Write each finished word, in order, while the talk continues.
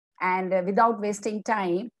And without wasting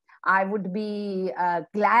time, I would be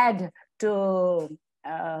glad to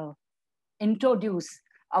introduce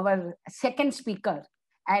our second speaker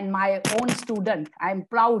and my own student. I'm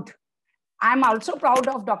proud. I'm also proud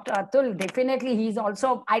of Dr. Atul. Definitely, he's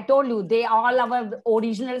also, I told you, they all our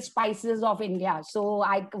original spices of India. So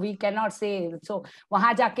we cannot say, so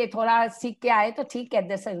वहाँ जाके थोड़ा सीख के आए तो ठीक है,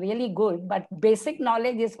 that's really good. But basic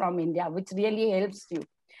knowledge is from India, which really helps you.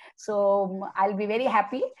 So I'll be very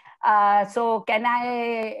happy. So can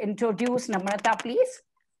I introduce Namrata, please?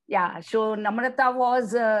 Yeah, so Namrata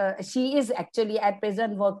was, she is actually at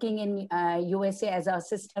present working in USA as an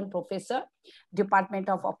assistant professor, Department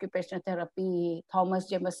of Occupational Therapy, Thomas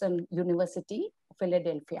Jefferson University,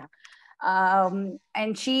 Philadelphia.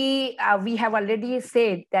 And she, we have already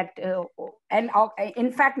said that, and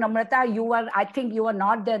in fact, Namrata, you were, I think you were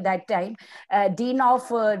not there that time, Dean of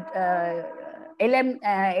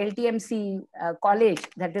LTMC college,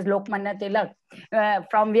 that is Lokmanya Tilak,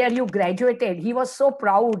 from where you graduated. He was so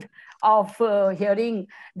proud of hearing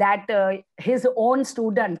that his own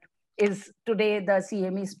student is today the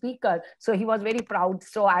CME speaker. So he was very proud.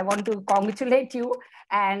 So I want to congratulate you.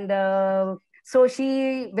 And so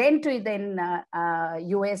she went to then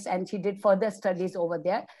US and she did further studies over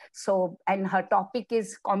there. So, and her topic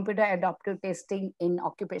is computer adaptive testing in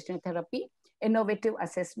occupational therapy, innovative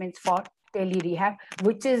assessments for tele-rehab,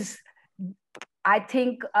 which is, I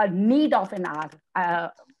think, a need of an hour.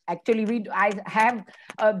 Actually, I have,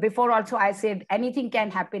 before also I said, anything can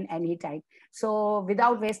happen anytime. So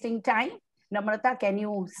without wasting time, Namrata, can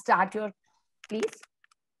you start your, please?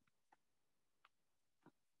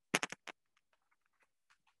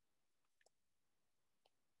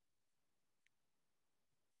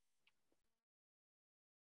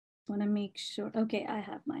 Want to make sure, okay, I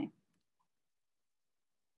have my,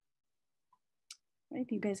 right,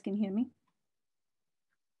 you guys can hear me?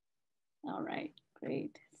 All right,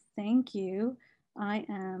 great, thank you. I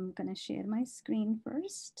am gonna share my screen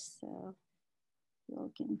first so you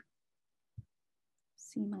all can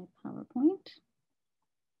see my PowerPoint.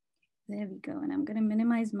 There we go, and I'm gonna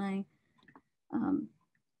minimize my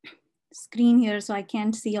screen here so I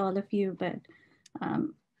can't see all of you, but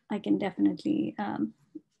I can definitely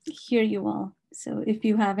hear you all. So if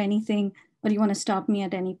you have anything or you want to stop me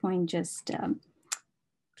at any point, just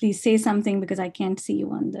please say something because I can't see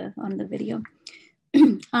you on the video.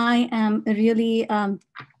 I am really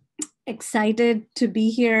excited to be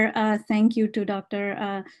here. Thank you to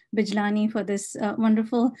Dr. Bijlani for this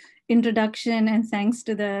wonderful introduction, and thanks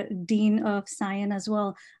to the Dean of Sion as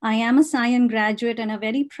well. I am a Sion graduate and a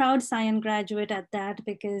very proud Sion graduate at that,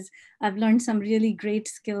 because I've learned some really great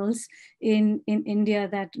skills in India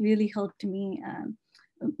that really helped me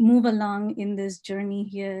move along in this journey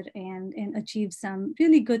here and achieve some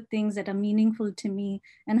really good things that are meaningful to me.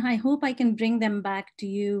 And I hope I can bring them back to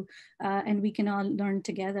you and we can all learn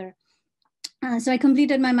together. So I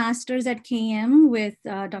completed my master's at KM with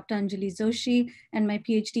Dr. Anjali Joshi and my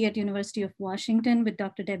PhD at University of Washington with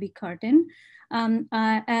Dr. Debbie Carton.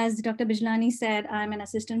 As Dr. Bijlani said, I'm an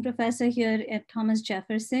assistant professor here at Thomas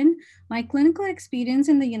Jefferson. My clinical experience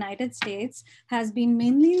in the United States has been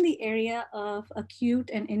mainly in the area of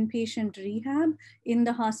acute and inpatient rehab in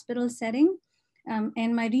the hospital setting.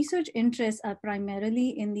 And my research interests are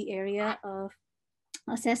primarily in the area of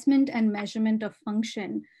assessment and measurement of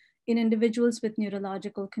function in individuals with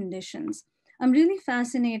neurological conditions. I'm really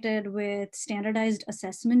fascinated with standardized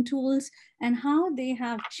assessment tools and how they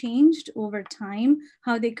have changed over time,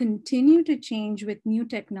 how they continue to change with new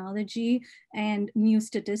technology and new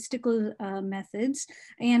statistical methods,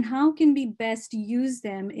 and how can we best use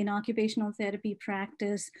them in occupational therapy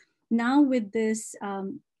practice now with this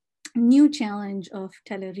new challenge of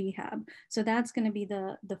tele-rehab. So that's going to be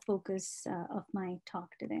the focus of my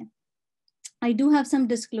talk today. I do have some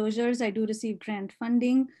disclosures. I do receive grant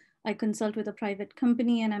funding. I consult with a private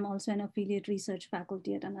company, and I'm also an affiliate research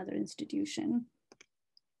faculty at another institution.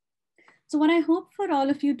 So what I hope for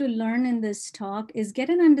all of you to learn in this talk is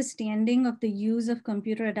get an understanding of the use of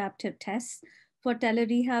computer adaptive tests for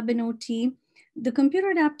tele-rehab in OT. The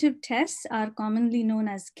computer adaptive tests are commonly known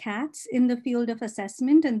as CATs in the field of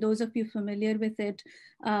assessment, and those of you familiar with it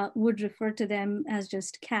would refer to them as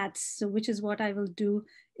just CATs, so which is what I will do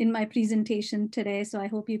in my presentation today. So I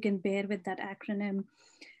hope you can bear with that acronym.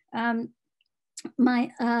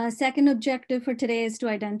 My second objective for today is to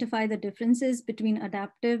identify the differences between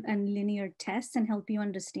adaptive and linear tests and help you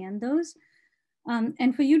understand those.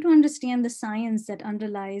 And for you to understand the science that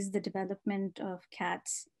underlies the development of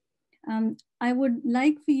CATs. I would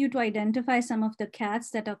like for you to identify some of the CATs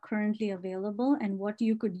that are currently available and what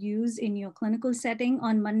you could use in your clinical setting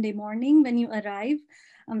on Monday morning when you arrive.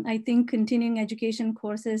 I think continuing education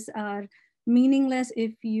courses are meaningless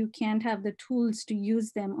if you can't have the tools to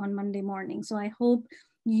use them on Monday morning. So I hope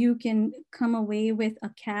you can come away with a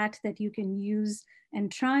CAT that you can use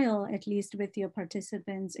and trial, at least with your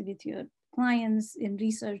participants, with your clients in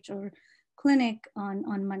research or clinic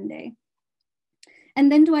on Monday.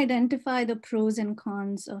 And then to identify the pros and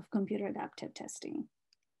cons of computer adaptive testing.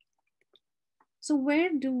 So where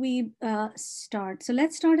do we start? So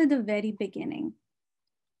let's start at the very beginning.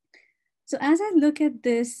 So as I look at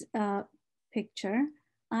this picture,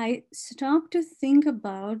 I stop to think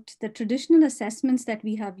about the traditional assessments that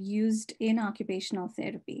we have used in occupational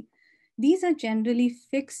therapy. These are generally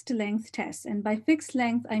fixed length tests. And by fixed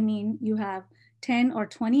length, I mean you have 10 or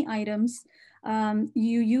 20 items.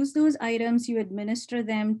 You use those items, you administer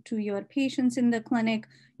them to your patients in the clinic.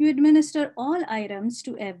 You administer all items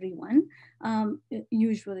to everyone,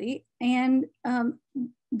 usually. And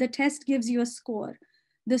the test gives you a score.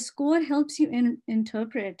 The score helps you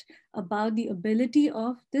interpret about the ability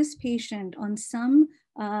of this patient on some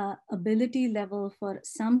ability level for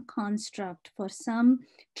some construct, for some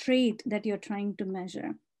trait that you're trying to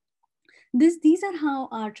measure. These are how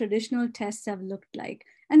our traditional tests have looked like,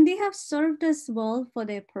 and they have served us well for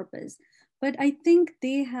their purpose. But I think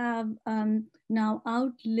they have now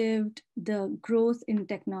outlived the growth in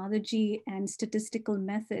technology and statistical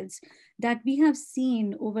methods that we have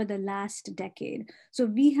seen over the last decade. So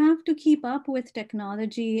we have to keep up with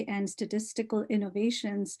technology and statistical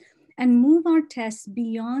innovations and move our tests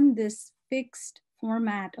beyond this fixed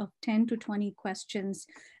format of 10 to 20 questions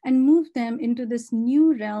and move them into this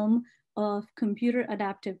new realm of computer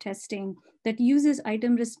adaptive testing that uses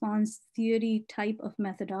item response theory type of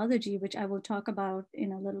methodology, which I will talk about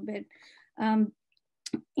in a little bit,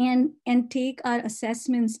 and take our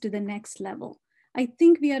assessments to the next level. I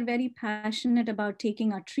think we are very passionate about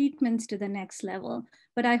taking our treatments to the next level,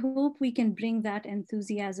 but I hope we can bring that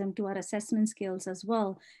enthusiasm to our assessment skills as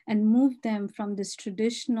well and move them from this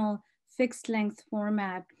traditional fixed length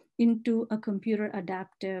format into a computer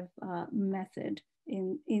adaptive method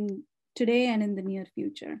in today and in the near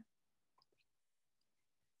future.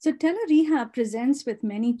 So telerehab presents with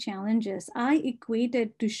many challenges. I equate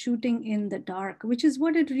it to shooting in the dark, which is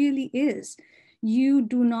what it really is. You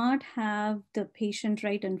do not have the patient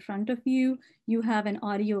right in front of you. You have an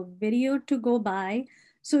audio video to go by.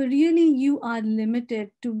 So really you are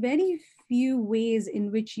limited to very few ways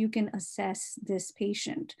in which you can assess this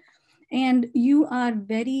patient. And you are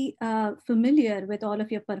very familiar with all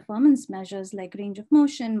of your performance measures like range of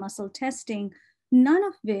motion, muscle testing, none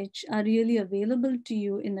of which are really available to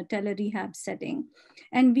you in the telerehab setting.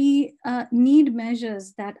 And we need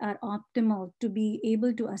measures that are optimal to be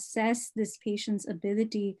able to assess this patient's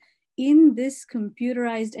ability in this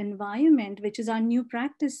computerized environment, which is our new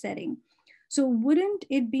practice setting. So wouldn't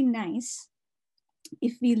it be nice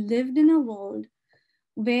if we lived in a world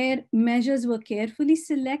where measures were carefully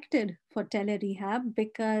selected for telerehab,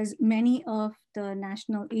 because many of the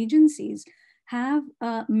national agencies have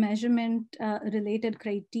measurement related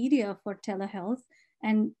criteria for telehealth.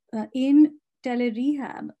 And in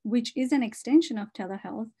telerehab, which is an extension of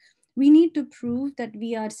telehealth, we need to prove that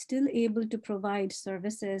we are still able to provide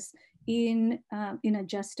services in a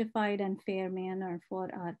justified and fair manner for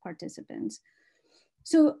our participants.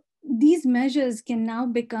 So these measures can now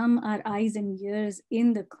become our eyes and ears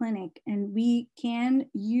in the clinic, and we can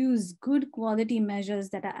use good quality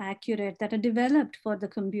measures that are accurate, that are developed for the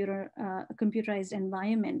computerized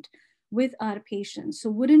environment with our patients.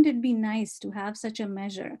 So wouldn't it be nice to have such a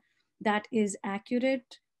measure that is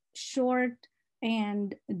accurate, short,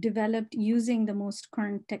 and developed using the most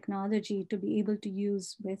current technology to be able to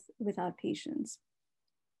use with our patients?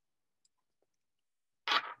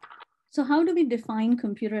 So how do we define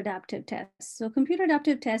computer adaptive tests? So computer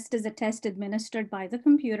adaptive test is a test administered by the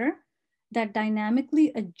computer that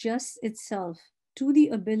dynamically adjusts itself to the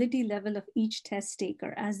ability level of each test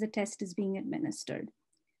taker as the test is being administered.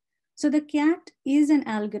 So the CAT is an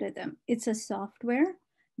algorithm. It's a software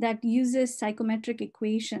that uses psychometric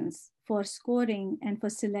equations for scoring and for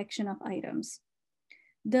selection of items.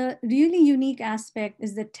 The really unique aspect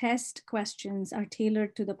is the test questions are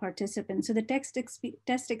tailored to the participant. So the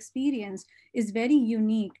test experience is very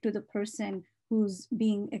unique to the person who's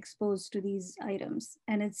being exposed to these items,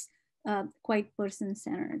 and it's quite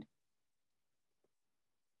person-centered.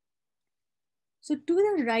 So to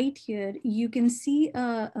the right here, you can see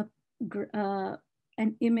an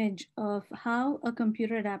image of how a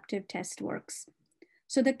computer adaptive test works.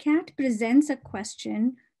 So the CAT presents a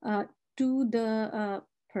question to the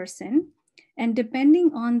person, and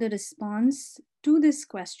depending on the response to this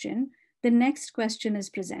question, the next question is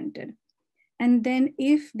presented. And then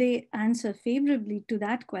if they answer favorably to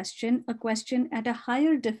that question, a question at a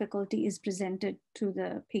higher difficulty is presented to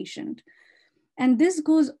the patient. And this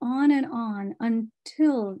goes on and on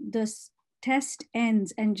until the test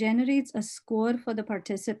ends and generates a score for the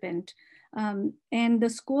participant. And the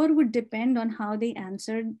score would depend on how they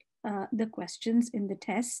answered the questions in the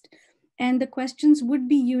test. And the questions would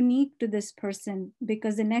be unique to this person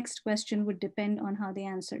because the next question would depend on how they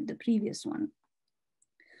answered the previous one.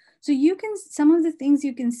 So some of the things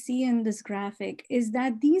you can see in this graphic is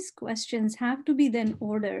that these questions have to be then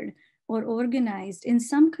ordered or organized in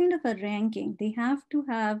some kind of a ranking. They have to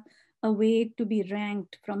have a way to be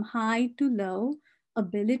ranked from high to low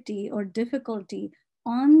ability or difficulty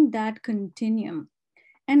on that continuum.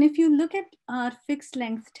 And if you look at our fixed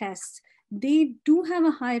length tests, they do have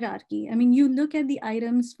a hierarchy. I mean, you look at the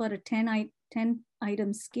items for a 10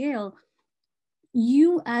 item scale,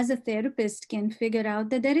 you as a therapist can figure out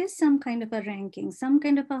that there is some kind of a ranking, some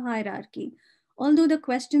kind of a hierarchy. Although the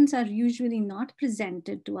questions are usually not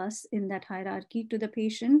presented to us in that hierarchy to the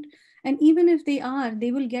patient, and even if they are,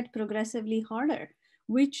 they will get progressively harder,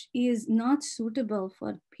 which is not suitable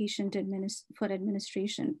for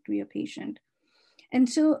administration to your patient. And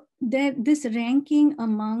so this ranking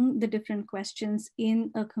among the different questions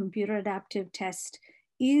in a computer adaptive test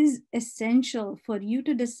is essential for you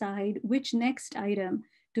to decide which next item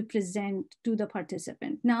to present to the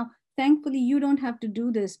participant. Now, thankfully, you don't have to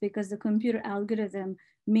do this because the computer algorithm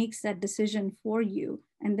makes that decision for you,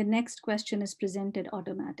 and the next question is presented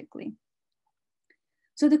automatically.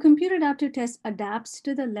 So the computer adaptive test adapts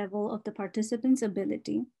to the level of the participant's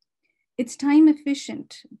ability. It's time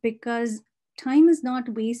efficient because time is not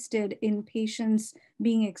wasted in patients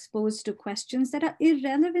being exposed to questions that are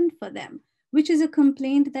irrelevant for them, which is a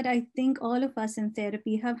complaint that I think all of us in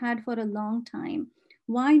therapy have had for a long time.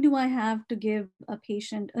 Why do I have to give a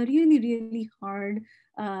patient a really, really hard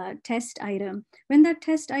test item when that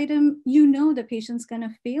test item, you know, the patient's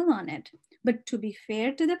gonna fail on it? But to be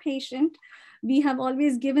fair to the patient, we have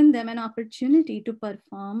always given them an opportunity to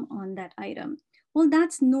perform on that item. Well,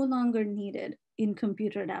 that's no longer needed in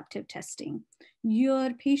computer adaptive testing.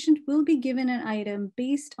 Your patient will be given an item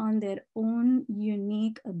based on their own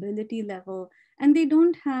unique ability level, and they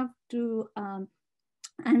don't have to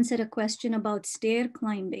answer a question about stair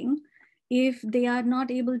climbing if they are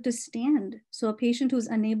not able to stand. So a patient who's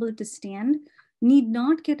unable to stand need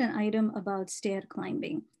not get an item about stair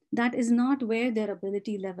climbing. That is not where their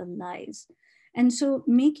ability level lies. And so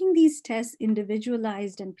making these tests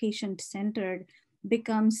individualized and patient-centered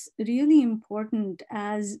becomes really important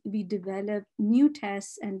as we develop new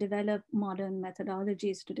tests and develop modern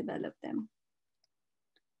methodologies to develop them.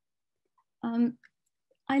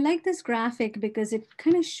 I like this graphic because it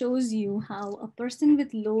kind of shows you how a person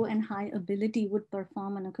with low and high ability would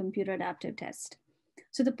perform on a computer adaptive test.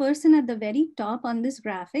 So the person at the very top on this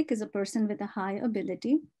graphic is a person with a high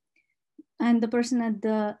ability. And the person at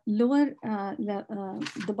the lower,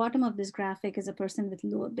 the bottom of this graphic is a person with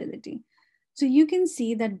low ability. So you can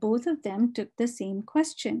see that both of them took the same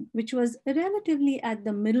question, which was relatively at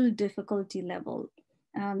the middle difficulty level.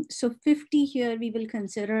 So 50 here we will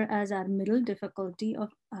consider as our middle difficulty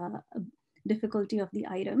of the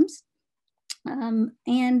items.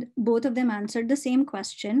 And both of them answered the same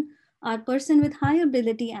question. Our person with high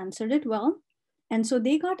ability answered it well. And so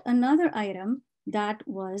they got another item that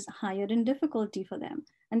was higher in difficulty for them.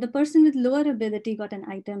 And the person with lower ability got an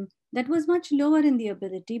item that was much lower in the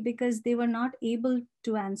ability because they were not able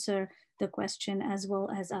to answer the question as well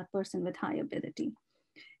as our person with high ability.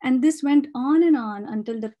 And this went on and on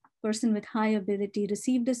until the person with high ability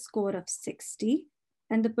received a score of 60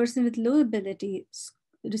 and the person with low ability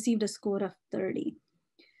received a score of 30.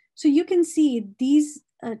 So you can see these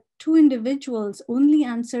two individuals only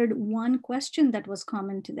answered one question that was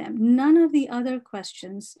common to them. None of the other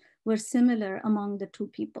questions were similar among the two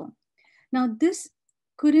people. Now, this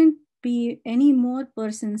couldn't be any more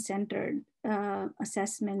person-centered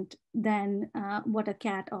assessment than what a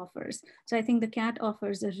CAT offers. So I think the CAT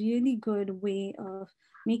offers a really good way of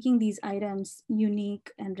making these items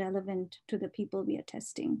unique and relevant to the people we are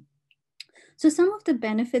testing. So some of the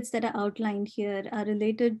benefits that are outlined here are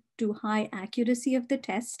related to high accuracy of the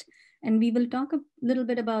test. And we will talk a little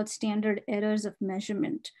bit about standard errors of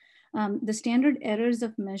measurement. The standard errors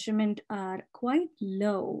of measurement are quite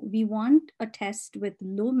low. We want a test with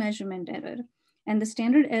low measurement error. And the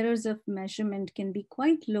standard errors of measurement can be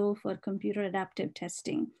quite low for computer adaptive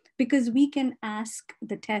testing because we can ask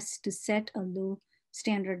the test to set a low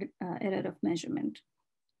standard error of measurement.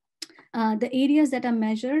 The areas that are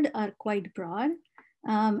measured are quite broad.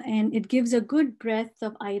 And it gives a good breadth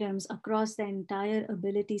of items across the entire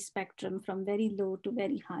ability spectrum from very low to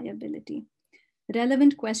very high ability.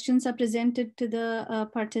 Relevant questions are presented to the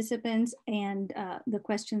participants, and the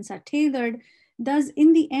questions are tailored. Thus,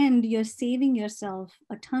 in the end, you're saving yourself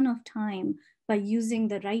a ton of time by using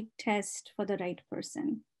the right test for the right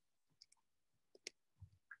person.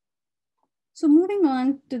 So moving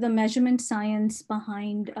on to the measurement science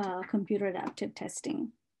behind computer adaptive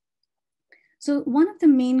testing. So one of the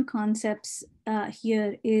main concepts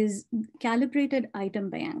here is calibrated item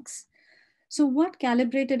banks. So what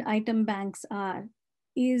calibrated item banks are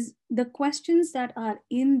is the questions that are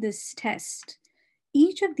in this test.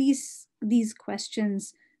 Each of these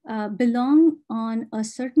questions belong on a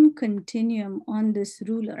certain continuum on this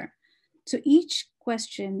ruler. So each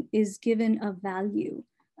question is given a value,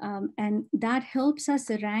 and that helps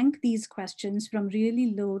us rank these questions from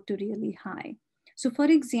really low to really high. So for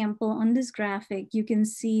example, on this graphic, you can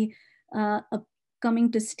see a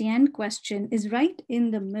coming to stand question is right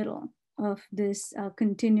in the middle of this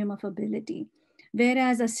continuum of ability,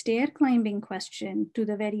 whereas a stair climbing question to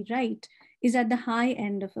the very right is at the high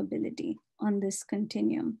end of ability on this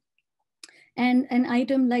continuum. And an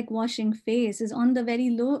item like washing face is on the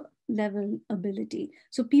very low level ability.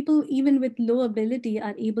 So people even with low ability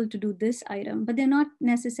are able to do this item, but they're not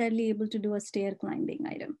necessarily able to do a stair climbing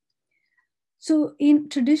item. So in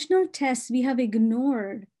traditional tests, we have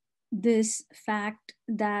ignored this fact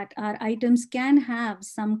that our items can have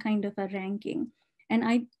some kind of a ranking.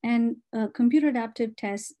 And computer adaptive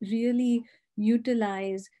tests really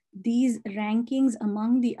utilize these rankings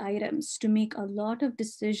among the items to make a lot of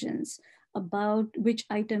decisions about which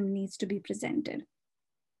item needs to be presented.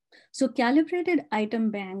 So calibrated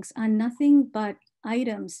item banks are nothing but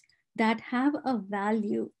items that have a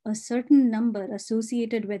value, a certain number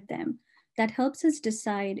associated with them, that helps us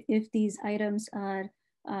decide if these items are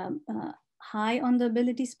high on the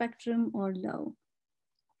ability spectrum or low.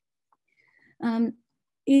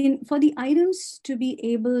 For the items to be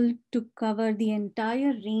able to cover the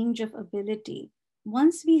entire range of ability,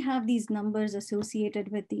 once we have these numbers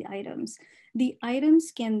associated with the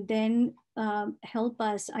items can then help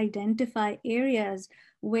us identify areas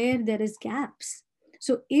where there is gaps.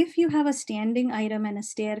 So if you have a standing item and a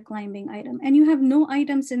stair climbing item, and you have no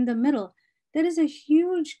items in the middle, there is a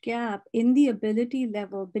huge gap in the ability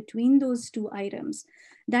level between those two items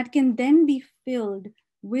that can then be filled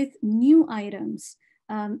with new items.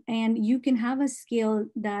 And you can have a scale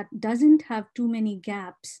that doesn't have too many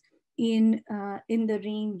gaps in the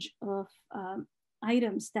range of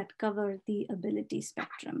items that cover the ability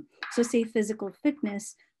spectrum. So say physical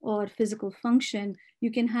fitness or physical function,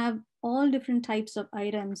 you can have all different types of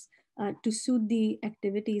items to suit the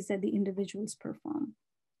activities that the individuals perform.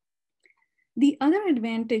 The other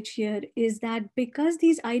advantage here is that because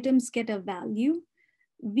these items get a value,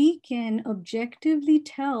 we can objectively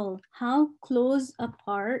tell how close or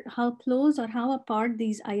how apart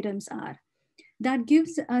these items are. That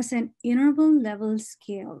gives us an interval level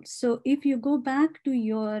scale. So if you go back to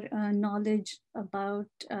your knowledge about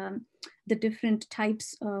the different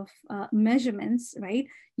types of measurements, right?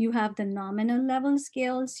 You have the nominal level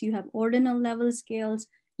scales, you have ordinal level scales,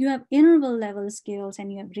 you have interval level scales,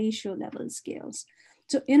 and you have ratio level scales.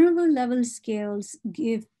 So interval level scales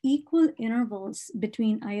give equal intervals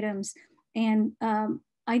between items, and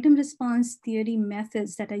item response theory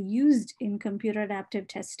methods that are used in computer adaptive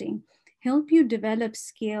testing help you develop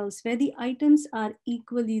scales where the items are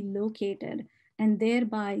equally located, and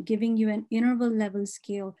thereby giving you an interval level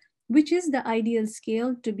scale, which is the ideal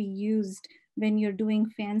scale to be used when you're doing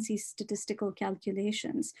fancy statistical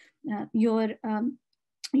calculations.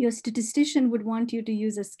 Your statistician would want you to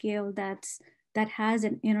use a scale that has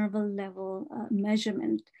an interval level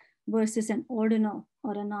measurement versus an ordinal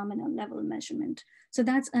or a nominal level measurement. So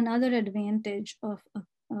that's another advantage of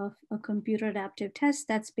a computer adaptive test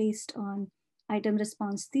that's based on item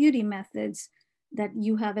response theory methods, that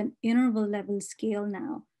you have an interval level scale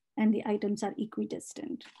now and the items are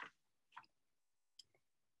equidistant.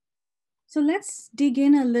 So let's dig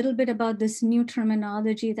in a little bit about this new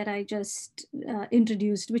terminology that I just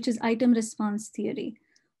introduced, which is item response theory.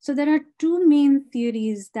 So there are two main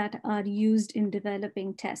theories that are used in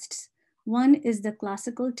developing tests. One is the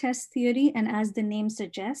classical test theory, and as the name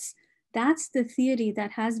suggests, that's the theory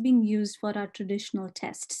that has been used for our traditional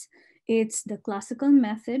tests. It's the classical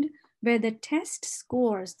method where the test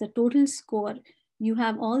scores, the total score, you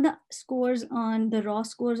have all the scores on the raw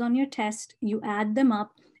scores on your test, you add them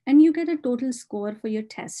up, and you get a total score for your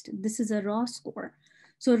test. This is a raw score.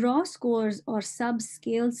 So raw scores or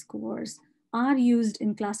subscale scores are used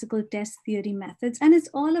in classical test theory methods, and it's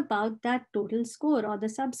all about that total score or the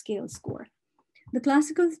subscale score. The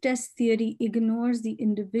classical test theory ignores the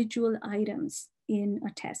individual items in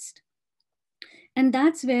a test. And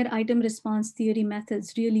that's where item response theory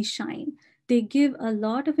methods really shine. They give a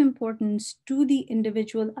lot of importance to the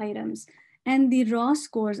individual items, and the raw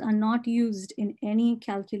scores are not used in any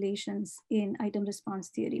calculations in item response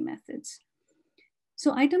theory methods.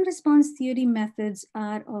 So item response theory methods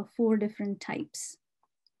are of 4 different types.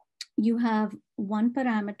 You have one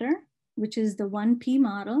parameter, which is the 1P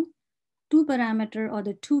model, 2 parameter or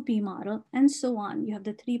the 2P model, and so on. You have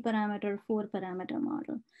the 3 parameter, 4 parameter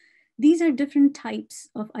model. These are different types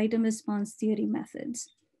of item response theory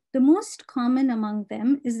methods. The most common among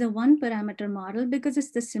them is the 1 parameter model because it's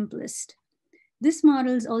the simplest. This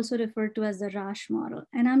model is also referred to as the Rasch model.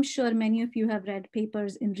 And I'm sure many of you have read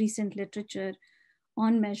papers in recent literature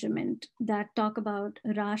on measurement that talk about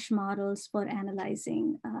Rasch models for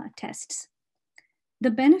analyzing tests. The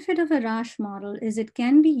benefit of a Rasch model is it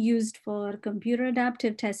can be used for computer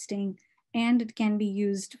adaptive testing, and it can be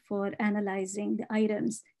used for analyzing the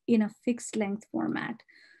items in a fixed length format.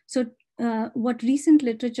 So what recent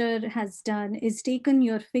literature has done is taken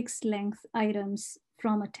your fixed length items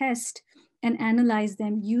from a test and analyze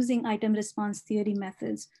them using item response theory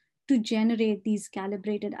methods to generate these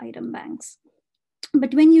calibrated item banks.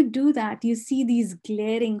 But when you do that, you see these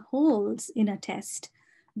glaring holes in a test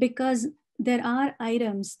because there are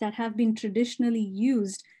items that have been traditionally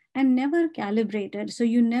used and never calibrated. So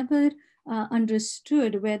you never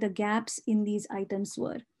understood where the gaps in these items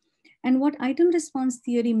were. And what item response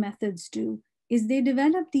theory methods do is they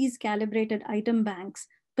develop these calibrated item banks,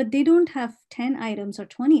 but they don't have 10 items or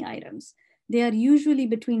 20 items. They are usually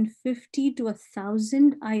between 50 to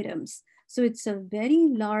 1,000 items. So it's a very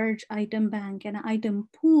large item bank and item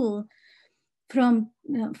pool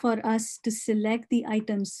for us to select the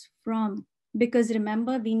items from. Because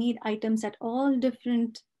remember, we need items at all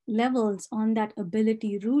different levels on that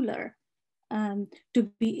ability ruler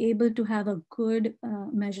to be able to have a good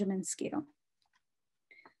measurement scale.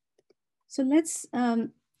 So let's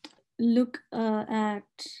look at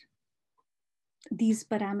these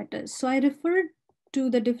parameters. So I referred to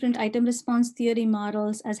the different item response theory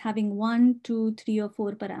models as having 1, 2, 3, or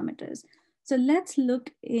 4 parameters. So let's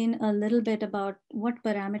look in a little bit about what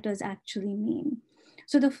parameters actually mean.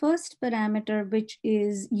 So the first parameter, which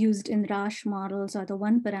is used in Rasch models or the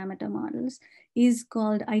 1 parameter models, is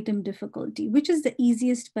called item difficulty, which is the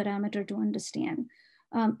easiest parameter to understand.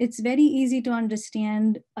 It's very easy to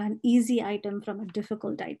understand an easy item from a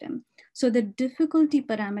difficult item. So the difficulty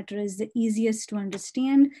parameter is the easiest to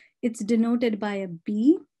understand. It's denoted by a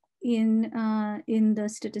B in the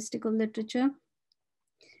statistical literature.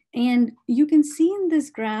 And you can see in this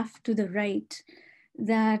graph to the right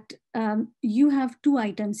that you have 2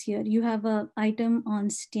 items here. You have an item on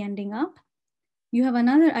standing up. You have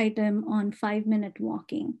another item on 5-minute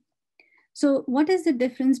walking. So what is the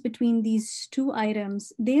difference between these 2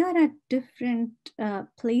 items? They are at different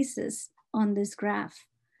places on this graph.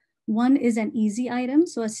 One is an easy item,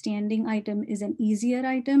 so a standing item is an easier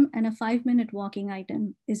item, and a 5-minute walking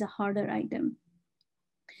item is a harder item.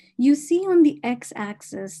 You see on the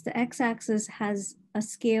x-axis, the x-axis has a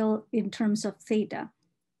scale in terms of theta.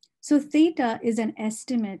 So theta is an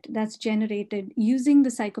estimate that's generated using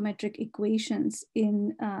the psychometric equations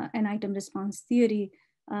in an item response theory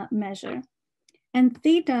measure. And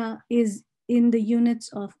theta is in the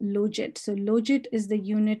units of logit. So logit is the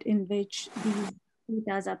unit in which these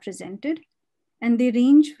thetas are presented. And they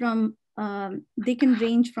range from, they can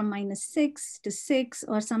range from -6 to 6,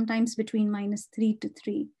 or sometimes between -3 to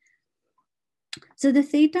 3. So the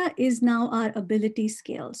theta is now our ability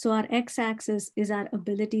scale. So our x-axis is our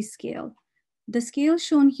ability scale. The scale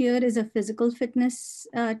shown here is a physical fitness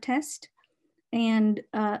test. And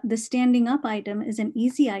the standing up item is an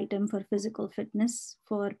easy item for physical fitness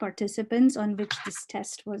for participants on which this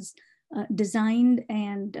test was designed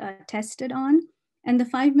and tested on. And the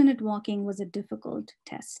 5-minute walking was a difficult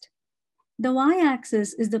test. The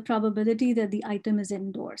y-axis is the probability that the item is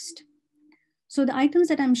endorsed. So the items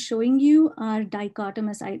that I'm showing you are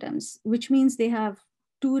dichotomous items, which means they have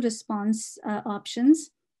 2 response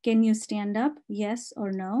options. Can you stand up? Yes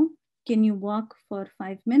or no. Can you walk for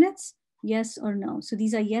 5 minutes? Yes or no. So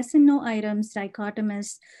these are yes and no items,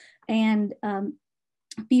 dichotomous. And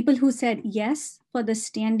people who said yes for the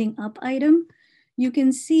standing up item, you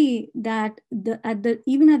can see that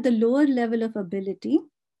even at the lower level of ability,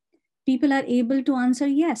 people are able to answer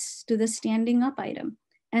yes to the standing up item.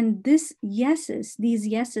 And these yeses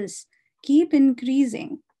keep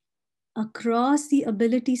increasing across the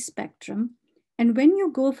ability spectrum. And when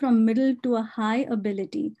you go from middle to a high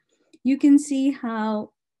ability, you can see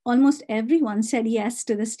how almost everyone said yes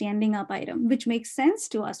to the standing up item, which makes sense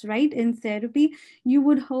to us, right? In therapy, you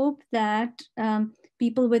would hope that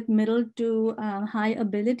people with middle to high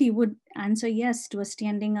ability would answer yes to a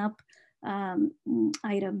standing up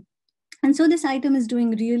item. And so this item is doing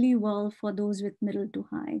really well for those with middle to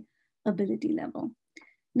high ability level.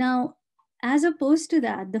 Now, as opposed to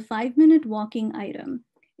that, the 5-minute walking item,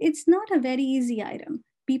 it's not a very easy item.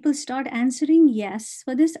 People start answering yes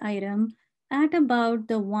for this item at about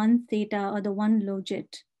the 1 theta or the 1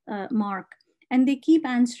 logit mark. And they keep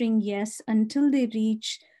answering yes until they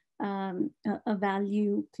reach a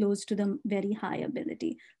value close to the very high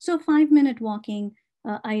ability. So 5-minute walking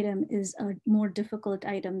item is a more difficult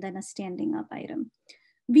item than a standing up item.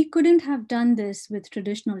 We couldn't have done this with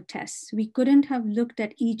traditional tests. We couldn't have looked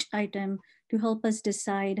at each item to help us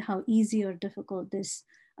decide how easy or difficult this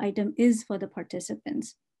item is for the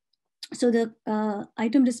participants. So the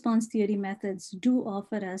item response theory methods do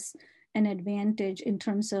offer us an advantage in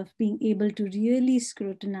terms of being able to really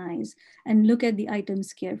scrutinize and look at the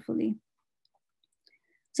items carefully.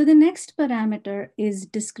 So the next parameter is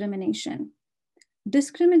discrimination.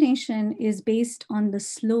 Discrimination is based on the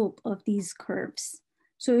slope of these curves.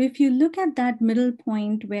 So if you look at that middle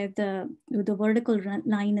point where the vertical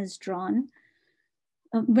line is drawn,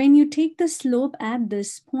 when you take the slope at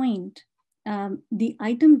this point, the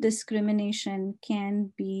item discrimination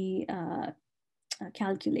can be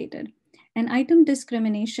calculated. And item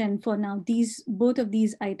discrimination for now, both of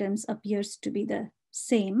these items appears to be the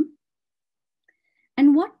same.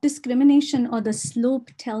 And what discrimination or the slope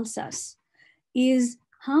tells us is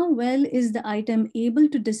how well is the item able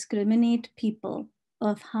to discriminate people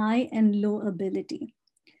of high and low ability.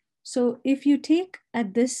 So if you take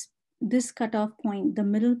at this cutoff point, the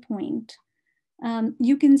middle point,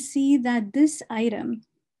 you can see that this item,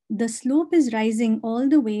 the slope is rising all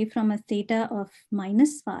the way from a theta of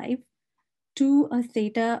 -5 to a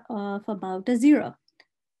theta of about a 0.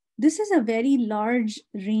 This is a very large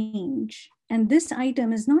range. And this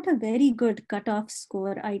item is not a very good cutoff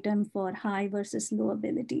score item for high versus low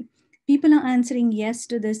ability. People are answering yes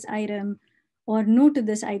to this item or no to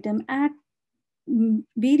this item at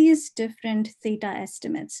various different theta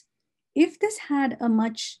estimates. If this had a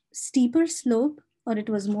much steeper slope or it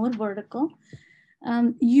was more vertical,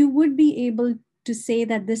 you would be able to say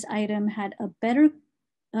that this item had a better,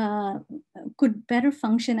 could better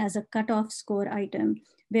function as a cutoff score item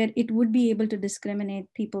where it would be able to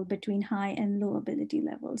discriminate people between high and low ability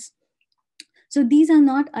levels. So these are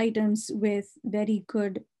not items with very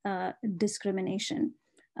good discrimination.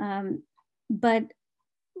 But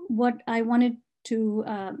what I wanted to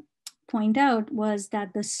point out was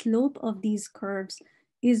that the slope of these curves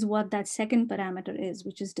is what that second parameter is,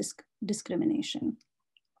 which is discrimination.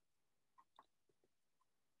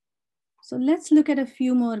 So let's look at a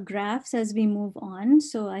few more graphs as we move on.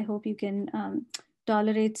 So I hope you can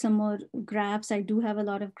tolerate some more graphs. I do have a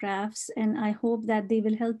lot of graphs, and I hope that they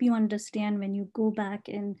will help you understand when you go back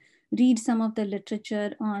and read some of the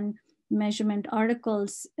literature on measurement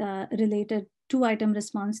articles related to item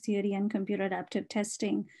response theory and computer adaptive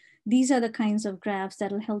testing. These are the kinds of graphs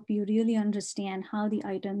that will help you really understand how the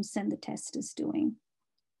items and the test is doing.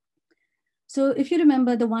 So if you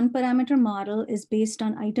remember, the 1-parameter model is based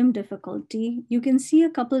on item difficulty. You can see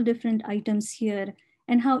a couple different items here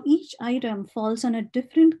and how each item falls on a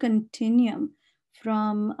different continuum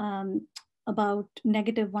from about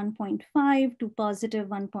 -1.5 to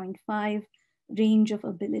 +1.5 range of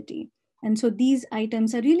ability. And so these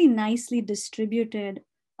items are really nicely distributed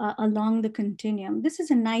along the continuum. This is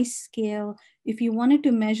a nice scale if you wanted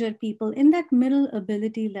to measure people in that middle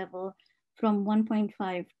ability level from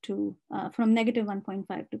 1.5 to, from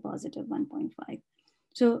 -1.5 to +1.5.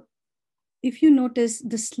 So if you notice,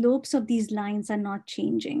 the slopes of these lines are not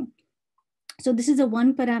changing. So this is a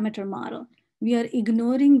 1-parameter model. We are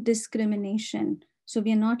ignoring discrimination. So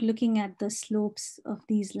we are not looking at the slopes of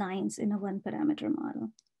these lines in a 1-parameter model.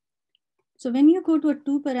 So when you go to a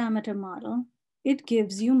 2-parameter model, it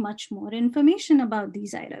gives you much more information about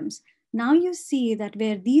these items. Now you see that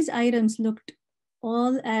where these items looked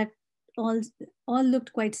all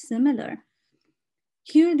looked quite similar,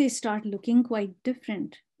 here they start looking quite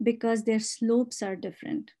different because their slopes are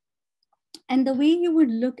different. And the way you would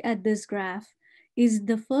look at this graph is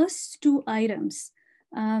the first 2 items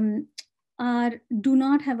do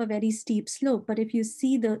not have a very steep slope. But if you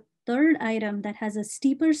see the 3rd item that has a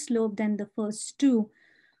steeper slope than the first 2,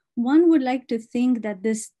 one would like to think that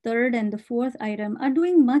this 3rd and the 4th item are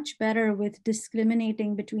doing much better with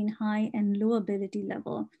discriminating between high and low ability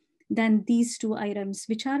level than these 2 items,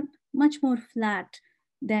 which are much more flat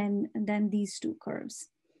than these two curves.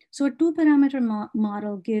 So a two-parameter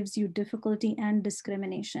model gives you difficulty and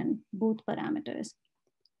discrimination, both parameters.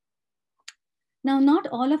 Now, not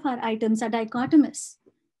all of our items are dichotomous.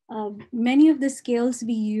 Many of the scales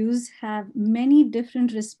we use have many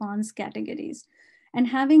different response categories, and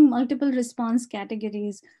having multiple response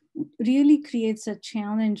categories really creates a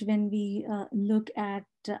challenge when we look at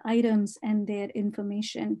items and their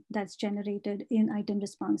information that's generated in item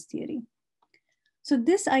response theory. So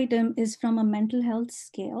this item is from a mental health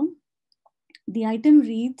scale. The item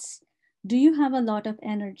reads, do you have a lot of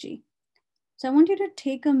energy? So I want you to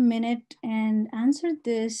take a minute and answer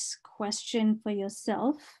this question for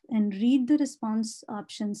yourself and read the response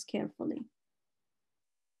options carefully.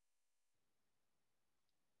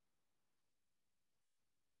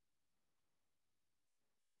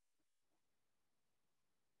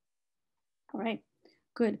 All right,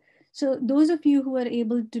 good. So those of you who were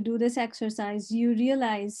able to do this exercise, you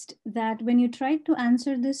realized that when you tried to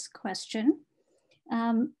answer this question,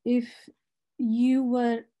 if you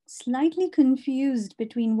were slightly confused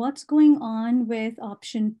between what's going on with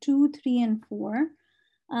option 2, 3, and 4,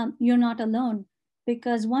 you're not alone,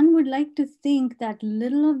 because one would like to think that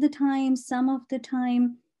little of the time, some of the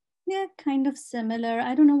time, they're kind of similar.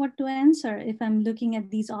 I don't know what to answer if I'm looking at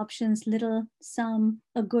these options, little, some,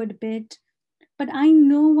 a good bit. But I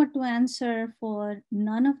know what to answer for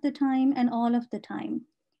none of the time and all of the time.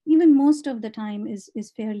 Even most of the time is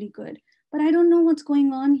fairly good. But I don't know what's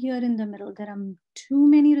going on here in the middle. There are too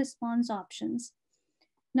many response options.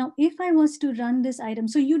 Now, if I was to run this item,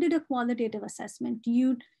 so you did a qualitative assessment.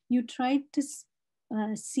 You tried to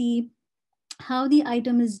see how the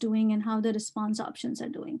item is doing and how the response options are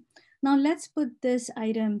doing. Now let's put this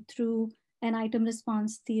item through an item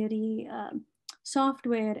response theory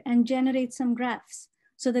software and generate some graphs.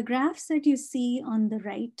 So the graphs that you see on the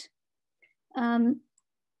right,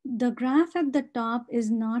 the graph at the top is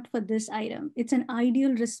not for this item. It's an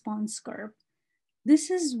ideal response curve. This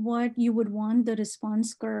is what you would want the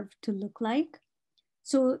response curve to look like.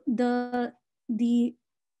 So the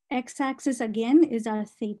x-axis again is our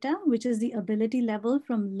theta, which is the ability level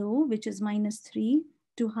from low, which is -3,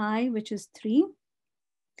 to high, which is 3.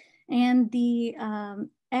 And the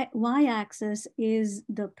y-axis is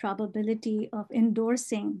the probability of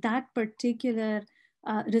endorsing that particular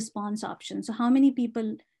response option. So how many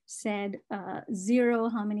people said 0,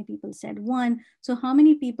 how many people said 1, so how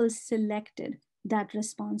many people selected that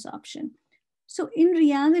response option. So in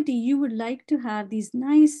reality, you would like to have these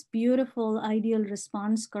nice, beautiful, ideal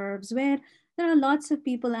response curves where there are lots of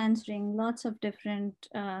people answering lots of different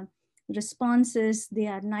responses. They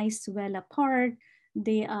are nice, well apart.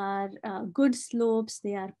 They are good slopes.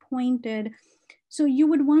 They are pointed. So you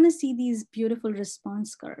would want to see these beautiful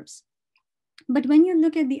response curves. But when you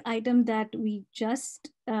look at the item that we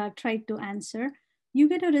just tried to answer, you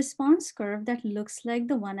get a response curve that looks like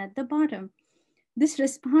the one at the bottom. This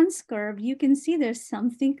response curve, you can see there's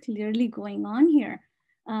something clearly going on here.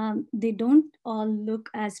 They don't all look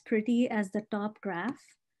as pretty as the top graph.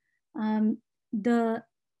 The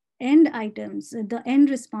end items, the end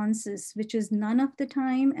responses, which is none of the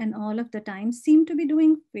time and all of the time, seem to be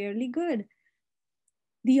doing fairly good.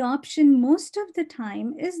 The option most of the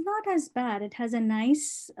time is not as bad. It has a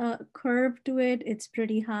nice curve to it. It's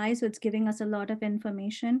pretty high, so it's giving us a lot of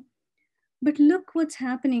information. But look what's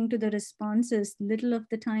happening to the responses, little of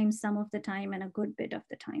the time, some of the time, and a good bit of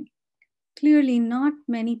the time. Clearly, not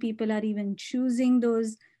many people are even choosing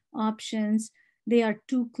those options. They are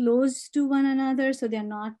too close to one another, so they're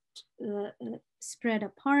not spread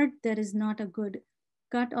apart. There is not a good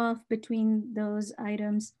cutoff between those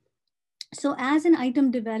items. So as an item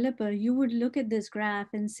developer, you would look at this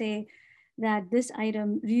graph and say that this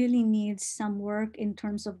item really needs some work in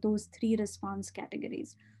terms of those 3 response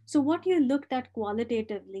categories. So what you looked at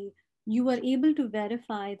qualitatively, you were able to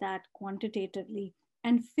verify that quantitatively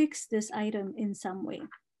and fix this item in some way.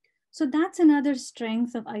 So that's another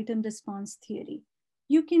strength of item response theory.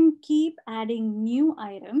 You can keep adding new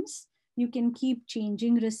items. You can keep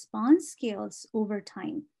changing response scales over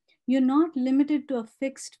time. You're not limited to a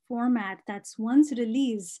fixed format that's once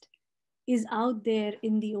released is out there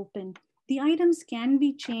in the open. The items can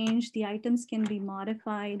be changed. The items can be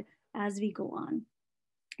modified as we go on.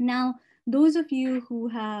 Now, those of you who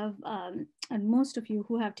have, and most of you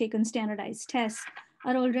who have taken standardized tests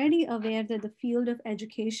are already aware that the field of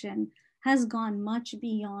education has gone much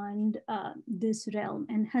beyond this realm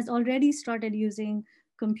and has already started using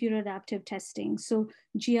computer adaptive testing. So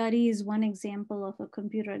GRE is one example of a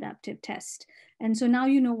computer adaptive test. And so now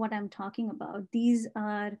you know what I'm talking about. These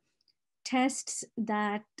are tests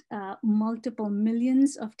that multiple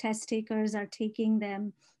millions of test takers are taking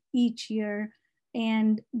them each year.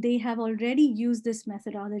 And they have already used this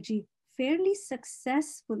methodology fairly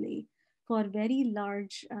successfully for a very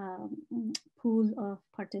large pool of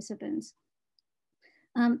participants.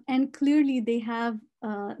 And clearly they have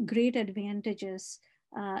great advantages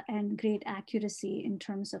and great accuracy in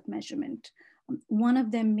terms of measurement. One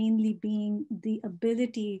of them mainly being the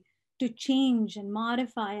ability to change and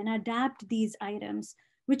modify and adapt these items,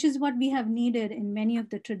 which is what we have needed in many of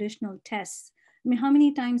the traditional tests. I mean, how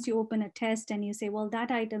many times you open a test and you say, well, that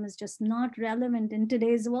item is just not relevant in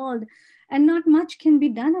today's world, and not much can be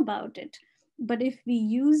done about it. But if we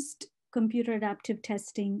used computer adaptive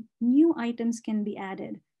testing, new items can be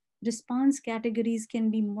added, response categories can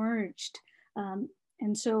be merged.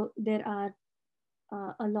 And so there are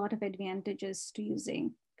a lot of advantages to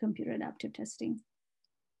using computer adaptive testing.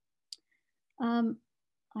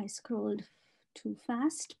 I scrolled too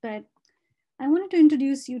fast, but I wanted to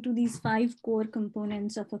introduce you to these 5 core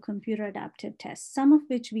components of a computer adaptive test, some of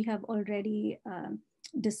which we have already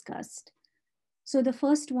discussed. So the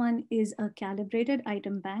first one is a calibrated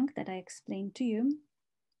item bank that I explained to you.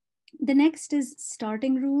 The next is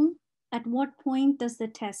starting rule. At what point does the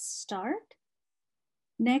test start?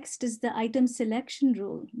 Next is the item selection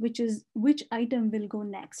rule, which is which item will go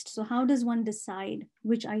next. So how does one decide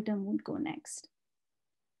which item would go next?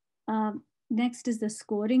 Next is the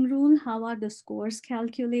scoring rule. How are the scores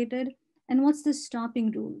calculated? And what's the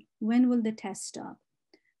stopping rule? When will the test stop?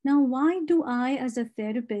 Now, why do I, as a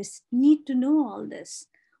therapist, need to know all this?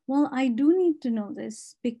 Well, I do need to know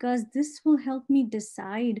this because this will help me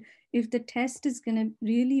decide if the test is going to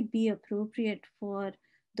really be appropriate for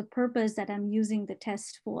the purpose that I'm using the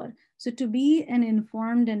test for. So to be an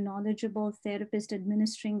informed and knowledgeable therapist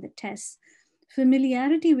administering the tests,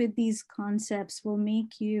 familiarity with these concepts will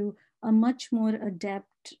make you a much more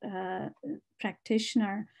adept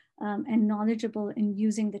practitioner and knowledgeable in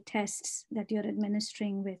using the tests that you're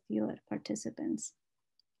administering with your participants.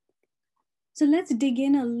 So let's dig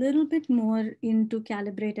in a little bit more into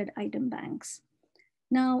calibrated item banks.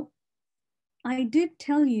 Now, I did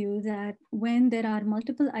tell you that when there are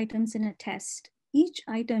multiple items in a test, each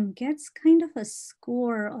item gets kind of a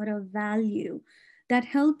score or a value that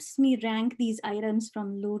helps me rank these items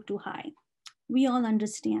from low to high. We all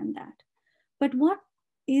understand that. But what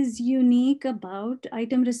is unique about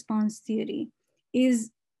item response theory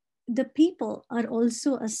is the people are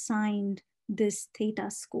also assigned this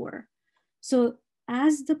theta score. So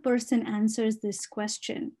as the person answers this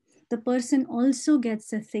question, the person also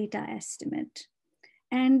gets a theta estimate.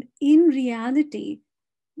 And in reality,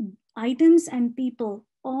 items and people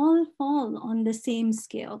all fall on the same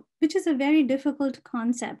scale, which is a very difficult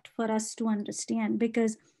concept for us to understand,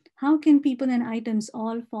 because how can people and items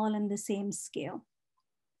all fall on the same scale?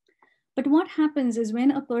 But what happens is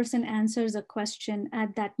when a person answers a question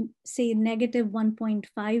at that, say, negative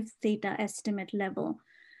 1.5 theta estimate level,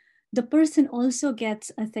 the person also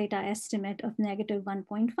gets a theta estimate of negative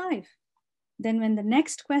 1.5. Then when the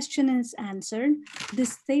next question is answered,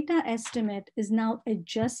 this theta estimate is now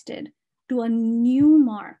adjusted to a new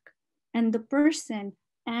mark, and the person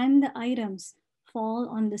and the items fall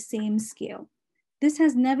on the same scale. This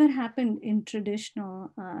has never happened in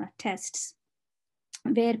traditional tests,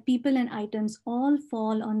 where people and items all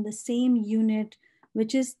fall on the same unit,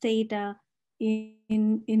 which is theta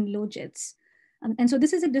in logits. And so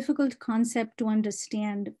this is a difficult concept to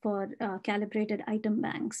understand for calibrated item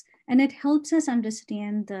banks. And it helps us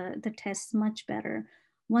understand the tests much better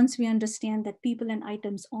once we understand that people and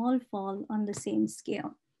items all fall on the same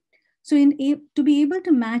scale. So to be able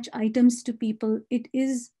to match items to people, it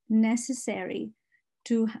is necessary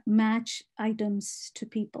to match items to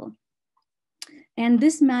people. And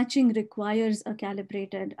this matching requires a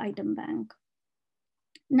calibrated item bank.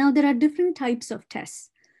 Now, there are different types of tests.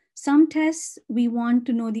 Some tests, we want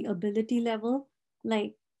to know the ability level,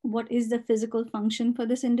 like what is the physical function for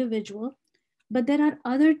this individual. But there are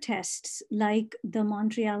other tests like the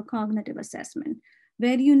Montreal Cognitive Assessment,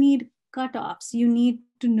 where you need cutoffs. You need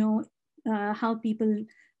to know how people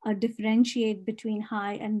differentiate between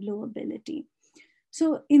high and low ability.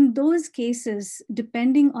 So in those cases,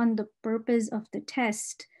 depending on the purpose of the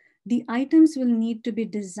test, the items will need to be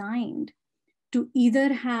designed to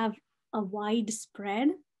either have a wide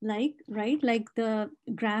spread, like the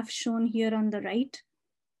graph shown here on the right.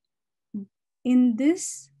 In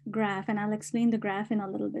this graph, and I'll explain the graph in a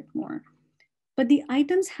little bit more, but the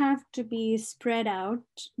items have to be spread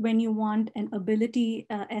out when you want an ability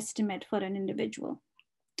estimate for an individual.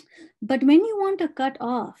 But when you want a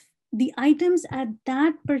cutoff, the items at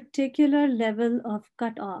that particular level of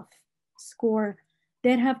cutoff, score,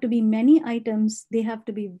 there have to be many items. They have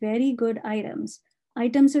to be very good items,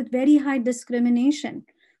 items with very high discrimination,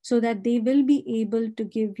 so that they will be able to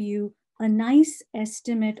give you a nice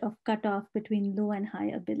estimate of cutoff between low and high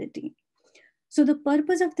ability. So the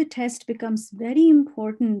purpose of the test becomes very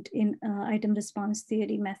important in item response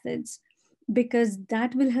theory methods, because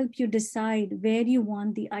that will help you decide where you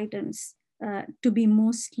want the items to be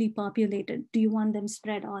mostly populated. Do you want them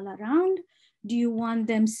spread all around? Do you want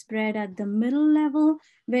them spread at the middle level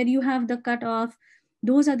where you have the cutoff?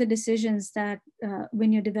 Those are the decisions that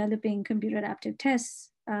when you're developing computer adaptive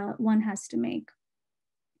tests, one has to make.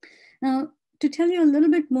 Now, to tell you a little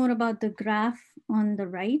bit more about the graph on the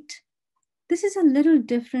right, this is a little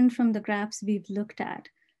different from the graphs we've looked at.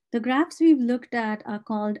 The graphs we've looked at are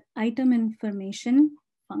called item information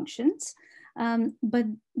functions, but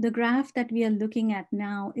the graph that we are looking at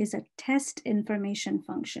now is a test information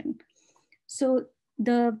function. So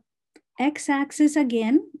the x-axis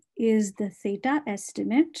again is the theta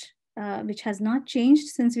estimate, which has not changed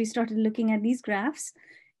since we started looking at these graphs.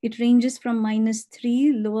 It ranges from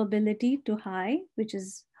 -3 low ability to high, which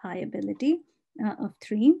is high ability of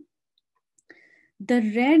 3. The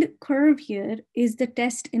red curve here is the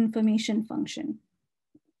test information function.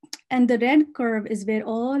 And the red curve is where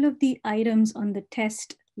all of the items on the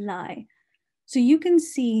test lie. So you can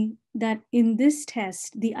see that in this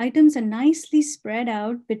test, the items are nicely spread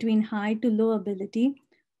out between high to low ability,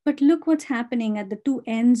 but look what's happening at the two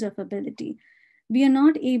ends of ability. We are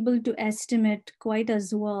not able to estimate quite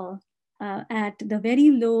as well at the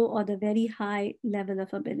very low or the very high level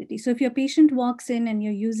of ability. So if your patient walks in and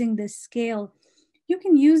you're using this scale, you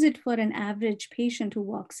can use it for an average patient who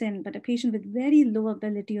walks in, but a patient with very low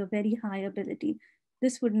ability or very high ability,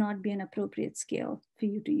 this would not be an appropriate scale for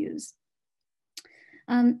you to use.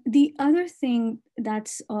 The other thing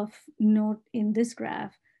that's of note in this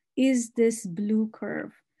graph is this blue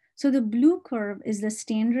curve. So the blue curve is the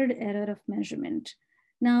standard error of measurement.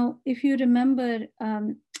 Now, if you remember,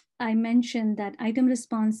 I mentioned that item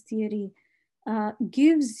response theory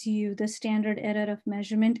gives you the standard error of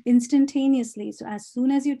measurement instantaneously. So as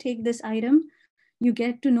soon as you take this item, you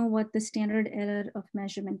get to know what the standard error of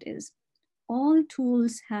measurement is. All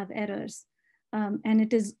tools have errors, and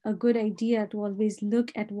it is a good idea to always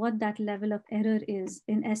look at what that level of error is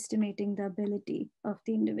in estimating the ability of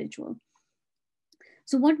the individual.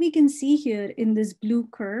 So what we can see here in this blue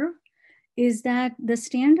curve is that the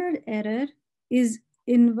standard error is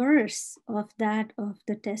inverse of that of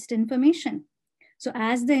the test information. So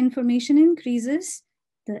as the information increases,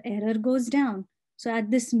 the error goes down. So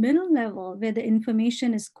at this middle level where the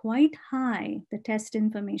information is quite high, the test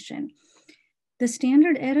information, the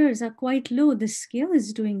standard errors are quite low. The scale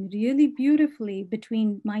is doing really beautifully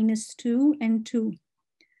between -2 and 2.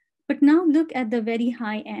 But now look at the very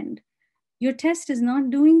high end. Your test is not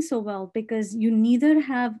doing so well because you neither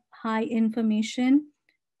have high information,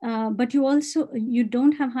 but you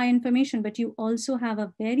don't have high information, but you also have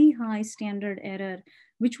a very high standard error,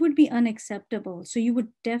 which would be unacceptable. So you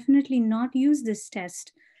would definitely not use this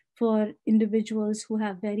test for individuals who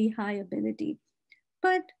have very high ability.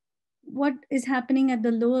 But what is happening at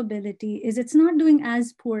the low ability is it's not doing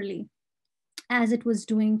as poorly as it was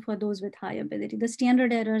doing for those with high ability. The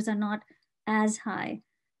standard errors are not as high.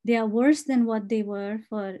 They are worse than what they were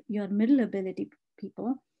for your middle ability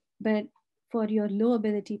people, but for your low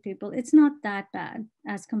ability people, it's not that bad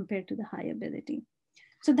as compared to the high ability.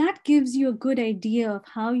 So that gives you a good idea of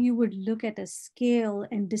how you would look at a scale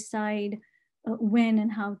and decide when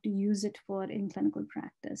and how to use it for in clinical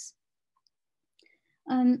practice.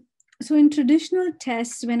 So in traditional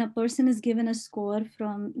tests, when a person is given a score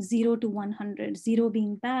from 0 to 100, 0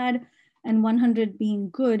 being bad and 100 being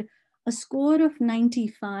good, a score of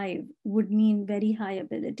 95 would mean very high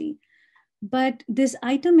ability. But this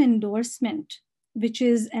item endorsement, which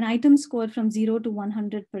is an item score from 0 to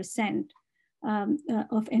 100%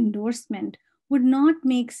 of endorsement, would not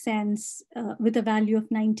make sense with a value of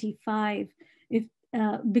 95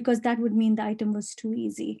 because that would mean the item was too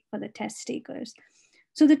easy for the test takers.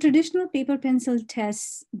 So the traditional paper pencil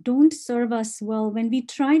tests don't serve us well when we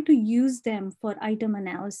try to use them for item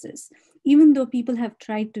analysis, even though people have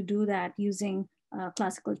tried to do that using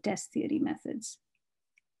classical test theory methods.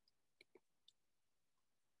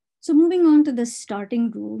 So moving on to the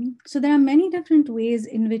starting rule. So there are many different ways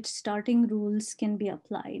in which starting rules can be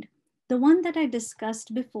applied. The one that I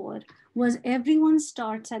discussed before was everyone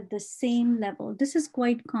starts at the same level. This is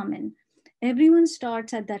quite common. Everyone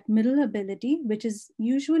starts at that middle ability, which is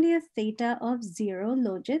usually a theta of 0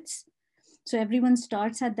 logits. So everyone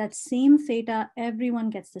starts at that same theta, everyone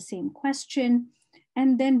gets the same question.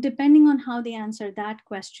 And then depending on how they answer that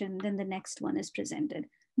question, then the next one is presented.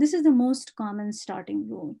 This is the most common starting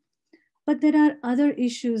rule. But there are other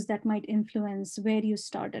issues that might influence where you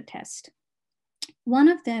start a test. One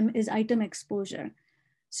of them is item exposure.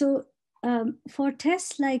 So for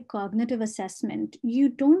tests like cognitive assessment, you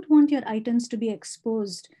don't want your items to be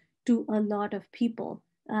exposed to a lot of people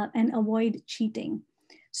and avoid cheating.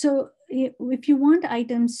 So if you want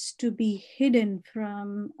items to be hidden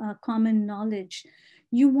from common knowledge,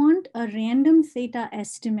 you want a random theta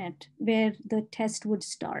estimate where the test would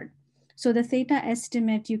start. So the theta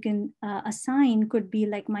estimate you can assign could be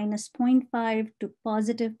like minus 0.5 to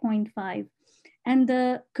positive 0.5. And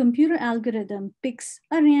the computer algorithm picks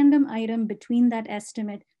a random item between that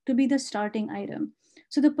estimate to be the starting item.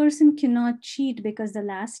 So the person cannot cheat because the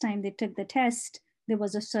last time they took the test, there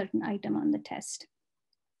was a certain item on the test.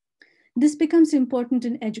 This becomes important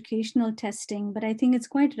in educational testing, but I think it's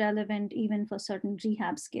quite relevant even for certain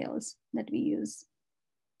rehab scales that we use.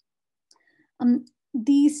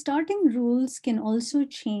 The starting rules can also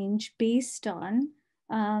change based on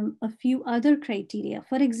a few other criteria.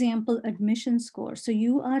 For example, admission score. So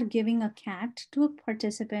you are giving a CAT to a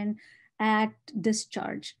participant at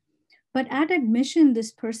discharge. But at admission,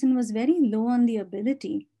 this person was very low on the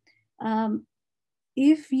ability.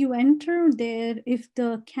 If you enter there, if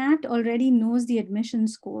the CAT already knows the admission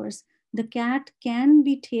scores, the CAT can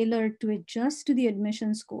be tailored to adjust to the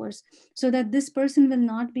admission scores so that this person will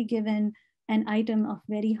not be given an item of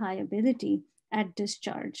very high ability at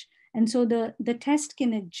discharge. And so the test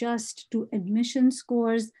can adjust to admission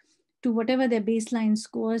scores, to whatever their baseline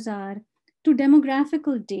scores are, to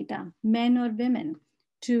demographical data, men or women,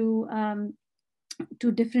 to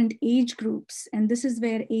different age groups. And this is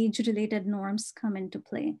where age-related norms come into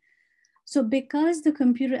play. So because the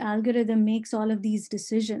computer algorithm makes all of these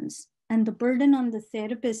decisions and the burden on the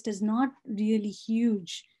therapist is not really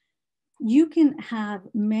huge, you can have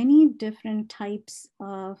many different types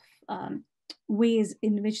of ways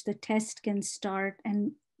in which the test can start,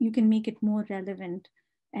 and you can make it more relevant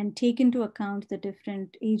and take into account the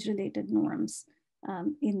different age-related norms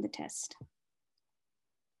in the test.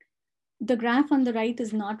 The graph on the right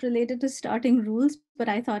is not related to starting rules, but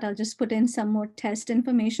I thought I'll just put in some more test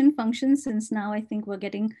information functions, since now I think we're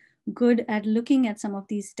getting good at looking at some of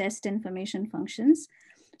these test information functions.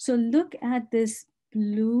 So look at this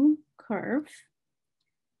blue curve.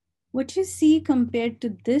 What you see compared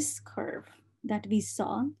to this curve that we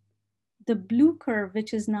saw, the blue curve,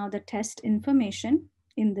 which is now the test information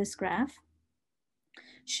in this graph,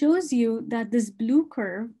 shows you that this blue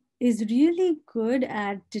curve is really good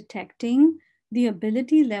at detecting the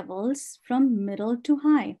ability levels from middle to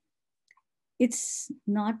high. It's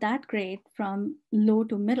not that great from low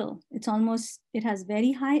to middle. It has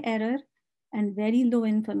very high error and very low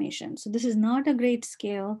information. So this is not a great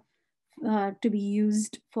scale to be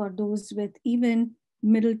used for those with even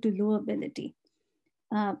middle to low ability.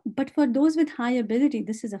 But for those with high ability,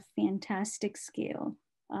 this is a fantastic scale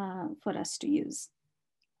for us to use.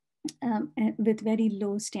 With very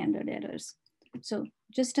low standard errors. So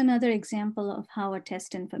just another example of how a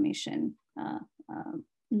test information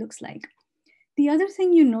looks like. The other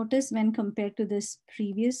thing you notice when compared to this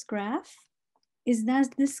previous graph is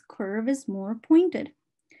that this curve is more pointed.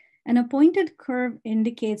 And a pointed curve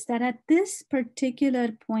indicates that at this particular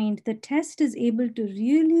point, the test is able to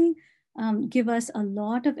really give us a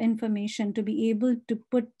lot of information to be able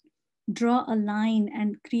to draw a line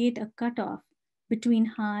and create a cutoff between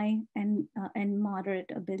high and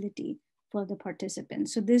moderate ability for the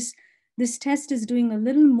participants. So this test is doing a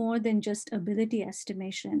little more than just ability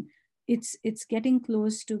estimation. It's getting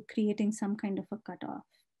close to creating some kind of a cutoff.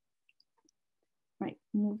 Right,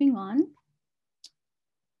 moving on.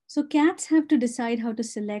 So CATs have to decide how to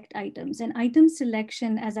select items, and item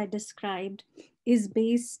selection, as I described, is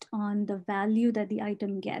based on the value that the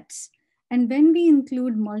item gets. And when we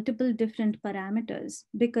include multiple different parameters,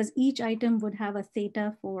 because each item would have a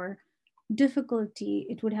theta for difficulty,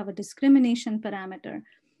 it would have a discrimination parameter,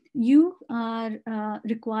 you are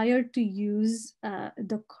required to use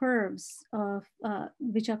the curves of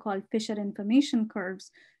which are called Fisher information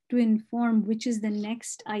curves to inform which is the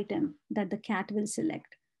next item that the CAT will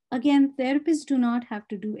select. Again, therapists do not have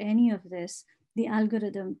to do any of this. The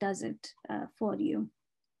algorithm does it for you.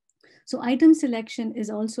 So item selection is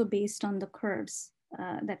also based on the curves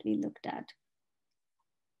that we looked at.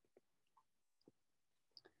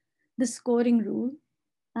 The scoring rule.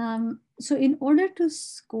 So in order to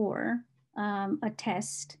score a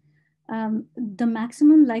test, the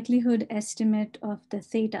maximum likelihood estimate of the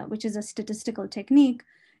theta, which is a statistical technique,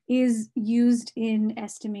 is used in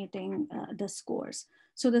estimating the scores.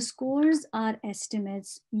 So the scores are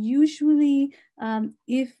estimates. Usually,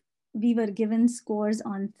 if we were given scores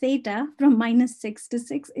on theta from -6 to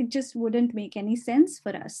 6, it just wouldn't make any sense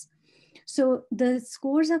for us. So the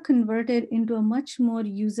scores are converted into a much more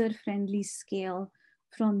user-friendly scale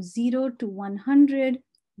from 0 to 100,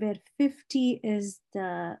 where 50 is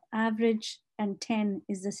the average and 10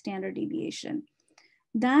 is the standard deviation.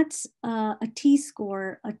 That's a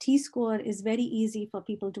T-score. A T-score is very easy for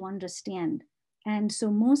people to understand. And so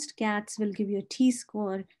most CATs will give you a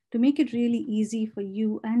T-score to make it really easy for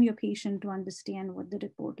you and your patient to understand what the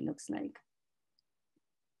report looks like.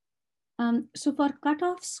 So for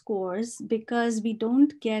cutoff scores, because we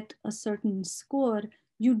don't get a certain score,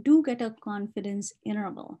 you do get a confidence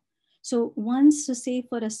interval. So once, so say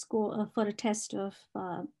for a score, for a test of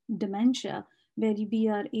dementia, where we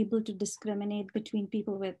are able to discriminate between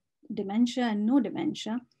people with dementia and no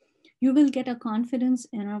dementia, you will get a confidence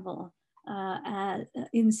interval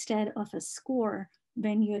instead of a score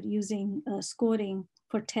when you're using scoring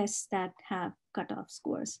for tests that have cutoff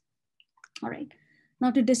scores. All right.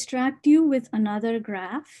 Now to distract you with another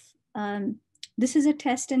graph, this is a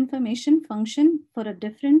test information function for a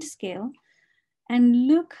different scale. And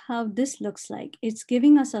look how this looks like. It's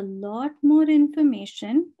giving us a lot more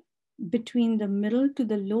information between the middle to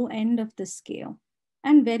the low end of the scale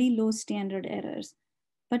and very low standard errors.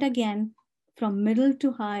 But again, from middle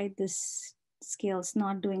to high, this scale's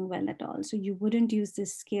not doing well at all. So you wouldn't use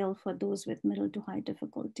this scale for those with middle to high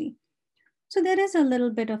difficulty. So there is a little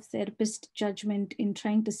bit of therapist judgment in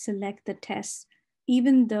trying to select the tests,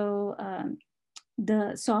 even though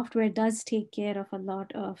the software does take care of a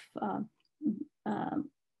lot of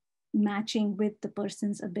matching with the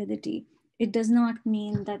person's ability. It does not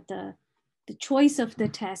mean that the choice of the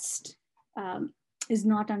test is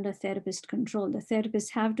not under therapist control. The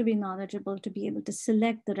therapists have to be knowledgeable to be able to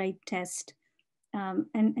select the right test,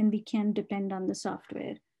 and we can depend on the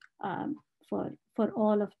software for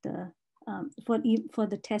all of the for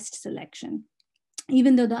the test selection,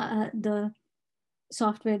 even though the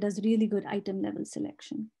software does really good item level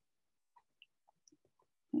selection.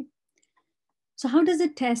 Okay. So how does a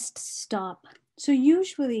test stop? So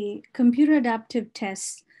usually computer adaptive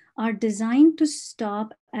tests are designed to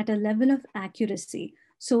stop at a level of accuracy.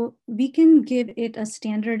 So we can give it a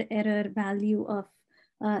standard error value of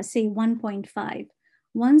say 1.5.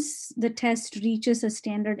 Once the test reaches a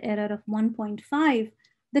standard error of 1.5,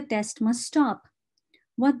 the test must stop.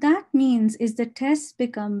 What that means is the tests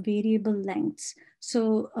become variable lengths.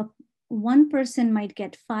 So one person might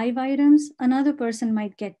get 5 items, another person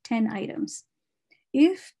might get 10 items.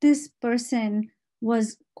 If this person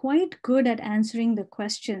was quite good at answering the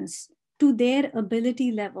questions to their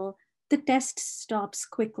ability level, the test stops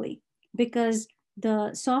quickly because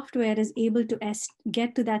the software is able to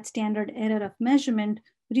get to that standard error of measurement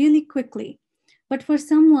really quickly. But for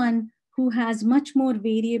someone who has much more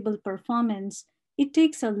variable performance, it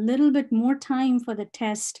takes a little bit more time for the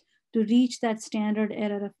test to reach that standard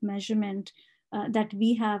error of measurement that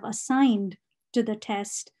we have assigned to the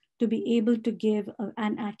test to be able to give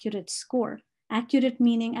an accurate score. Accurate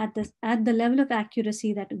meaning at the level of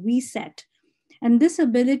accuracy that we set. And this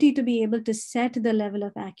ability to be able to set the level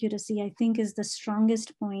of accuracy, I think, is the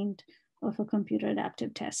strongest point of a computer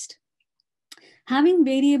adaptive test. Having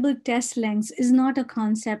variable test lengths is not a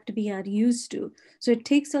concept we are used to. So it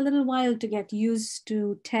takes a little while to get used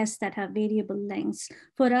to tests that have variable lengths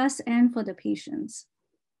for us and for the patients.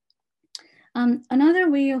 Another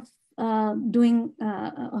way of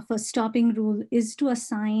of a stopping rule is to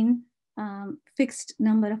assign fixed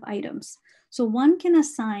number of items. So one can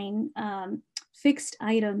assign fixed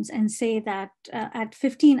items and say that at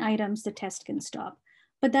 15 items, the test can stop.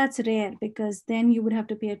 But that's rare because then you would have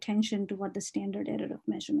to pay attention to what the standard error of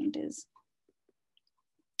measurement is.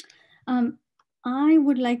 I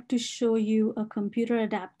would like to show you a computer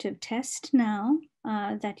adaptive test now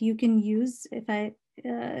that you can use.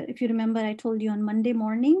 If you remember, I told you on Monday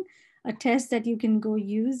morning, a test that you can go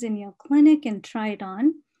use in your clinic and try it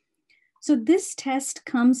on. So this test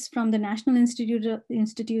comes from the National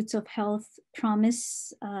Institutes of Health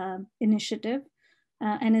Promise initiative.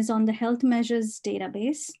 And is on the health measures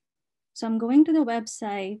database. So I'm going to the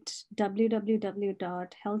website,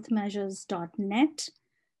 www.healthmeasures.net.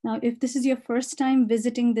 Now, if this is your first time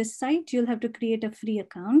visiting this site, you'll have to create a free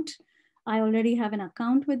account. I already have an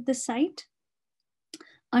account with the site.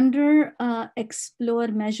 Under Explore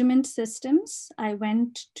Measurement Systems, I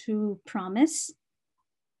went to Promise.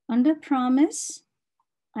 Under Promise,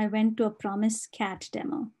 I went to a Promise CAT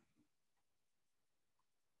demo.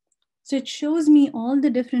 So it shows me all the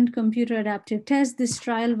different computer adaptive tests. This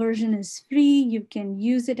trial version is free. You can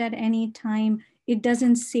use it at any time. It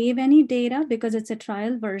doesn't save any data because it's a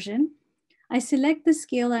trial version. I select the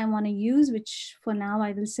scale I want to use, which for now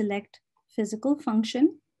I will select physical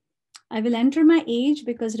function. I will enter my age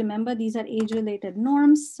because remember, these are age-related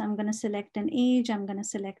norms. I'm going to select an age. I'm going to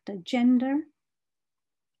select a gender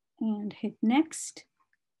and hit next.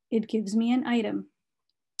 It gives me an item.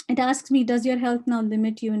 It asks me, does your health now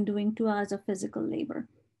limit you in doing 2 hours of physical labor?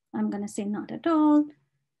 I'm going to say not at all.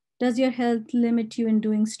 Does your health limit you in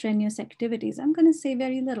doing strenuous activities? I'm going to say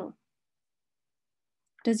very little.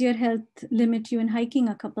 Does your health limit you in hiking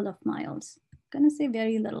a couple of miles? I'm going to say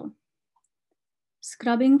very little.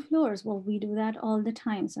 Scrubbing floors, well, we do that all the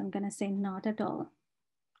time, so I'm going to say not at all.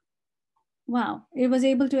 Wow, it was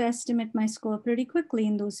able to estimate my score pretty quickly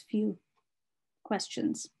in those few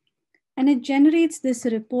questions. And it generates this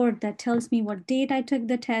report that tells me what date I took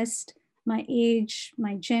the test, my age,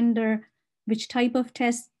 my gender, which type of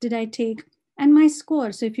test did I take, and my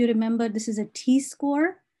score. So if you remember, this is a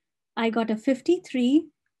T-score. I got a 53,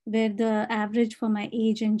 where the average for my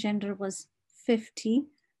age and gender was 50.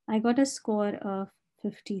 I got a score of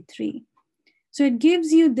 53. So it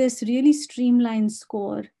gives you this really streamlined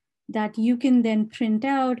score that you can then print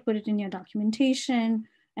out, put it in your documentation,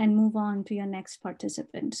 and move on to your next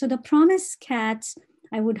participant. So the PROMISE CATS,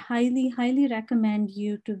 I would highly, highly recommend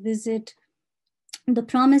you to visit the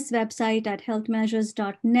PROMISE website at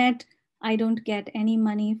healthmeasures.net. I don't get any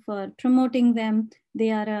money for promoting them.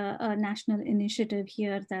 They are a national initiative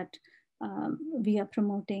here that we are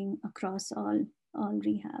promoting across all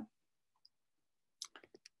rehab.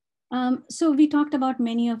 So we talked about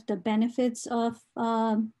many of the benefits of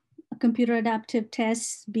computer adaptive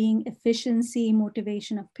tests, being efficiency,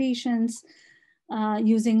 motivation of patients,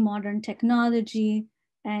 using modern technology,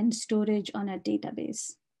 and storage on a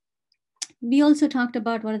database. We also talked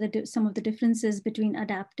about what are some of the differences between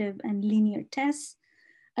adaptive and linear tests.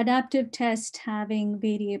 Adaptive test having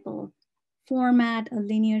variable format, a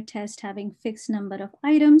linear test having fixed number of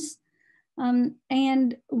items.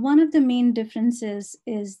 And one of the main differences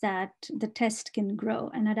is that the test can grow.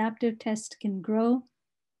 An adaptive test can grow.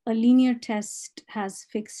 A linear test has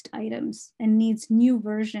fixed items and needs new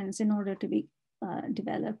versions in order to be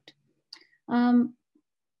developed.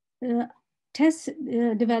 Tests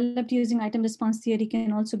developed using item response theory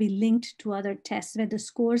can also be linked to other tests where the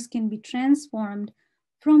scores can be transformed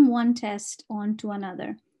from one test onto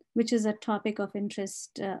another, which is a topic of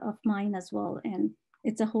interest of mine as well. And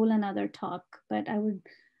it's a whole another talk, but I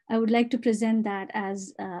would like to present that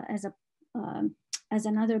as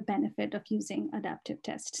another benefit of using adaptive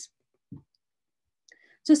tests.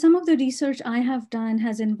 So some of the research I have done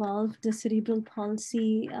has involved the cerebral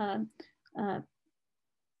palsy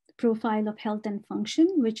profile of health and function,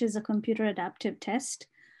 which is a computer adaptive test.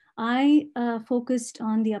 I focused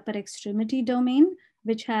on the upper extremity domain,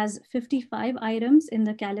 which has 55 items in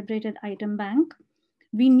the calibrated item bank.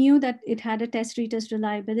 We knew that it had a test-retest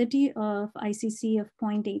reliability of ICC of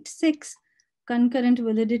 0.86, concurrent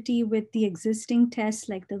validity with the existing tests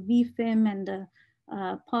like the VFIM and the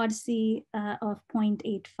PODC of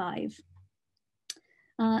 0.85.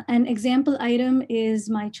 An example item is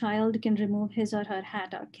my child can remove his or her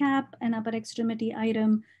hat or cap, an upper extremity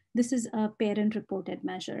item. This is a parent-reported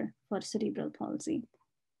measure for cerebral palsy.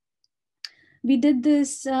 We did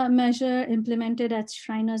this measure implemented at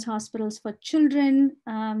Shriners Hospitals for Children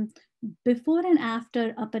before and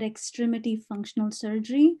after upper extremity functional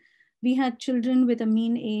surgery. We had children with a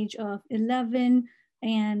mean age of 11,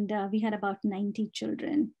 and we had about 90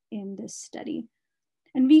 children in this study.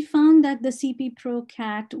 And we found that the CP Pro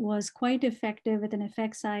CAT was quite effective with an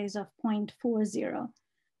effect size of 0.40.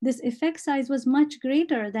 This effect size was much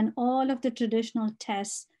greater than all of the traditional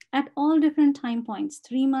tests at all different time points,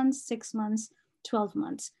 3 months, 6 months, 12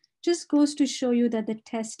 months. Just goes to show you that the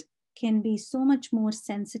test can be so much more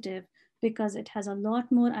sensitive because it has a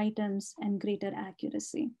lot more items and greater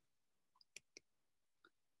accuracy.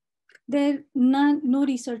 No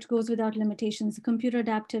research goes without limitations. The computer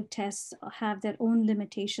adaptive tests have their own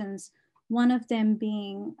limitations. One of them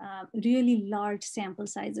being really large sample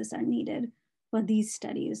sizes are needed for these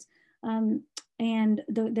studies.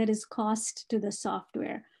 There is cost to the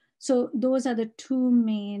software. So those are the two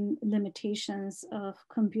main limitations of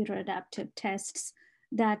computer adaptive tests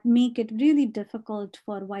that make it really difficult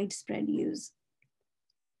for widespread use.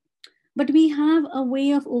 But we have a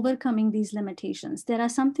way of overcoming these limitations. There are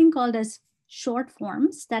something called as short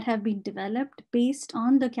forms that have been developed based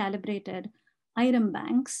on the calibrated item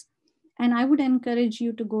banks. And I would encourage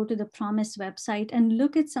you to go to the PROMISE website and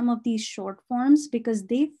look at some of these short forms because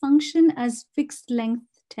they function as fixed length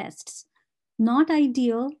tests. Not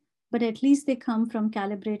ideal, but at least they come from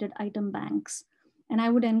calibrated item banks. And I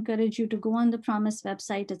would encourage you to go on the PROMIS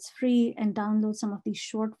website. It's free, and download some of these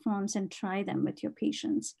short forms and try them with your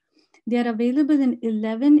patients. They are available in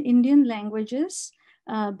 11 Indian languages,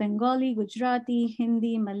 Bengali, Gujarati,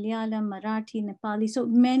 Hindi, Malayalam, Marathi, Nepali. So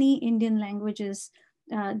many Indian languages,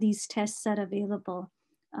 these tests are available.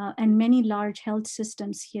 And many large health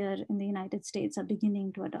systems here in the United States are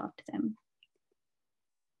beginning to adopt them.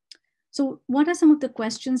 So what are some of the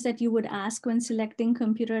questions that you would ask when selecting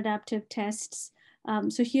computer adaptive tests?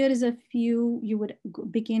 So here is a few. You would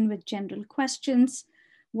begin with general questions.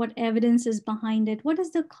 What evidence is behind it? What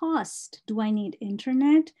is the cost? Do I need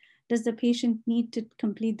internet? Does the patient need to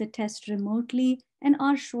complete the test remotely? And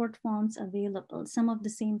are short forms available? Some of the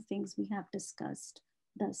same things we have discussed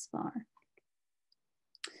thus far.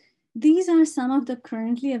 These are some of the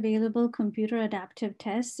currently available computer adaptive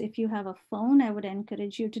tests. If you have a phone, I would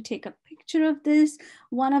encourage you to take a picture of this.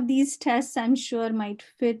 One of these tests I'm sure might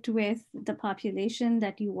fit with the population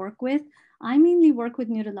that you work with. I mainly work with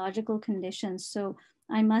neurological conditions. So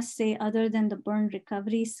I must say, other than the burn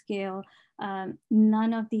recovery scale,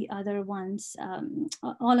 none of the other ones,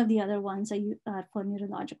 all of the other ones are for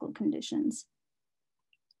neurological conditions.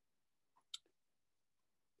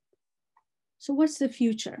 So what's the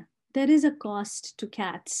future? There is a cost to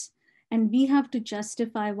CATs, and we have to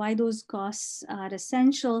justify why those costs are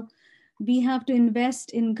essential. We have to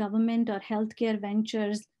invest in government or healthcare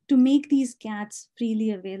ventures to make these CATs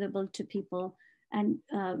freely available to people. And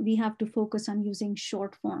we have to focus on using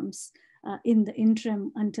short forms in the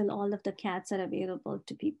interim until all of the CATs are available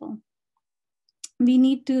to people. We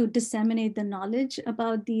need to disseminate the knowledge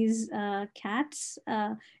about these CATs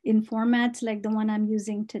in formats like the one I'm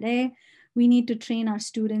using today. We need to train our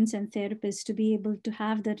students and therapists to be able to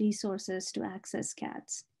have the resources to access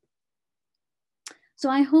CATs. So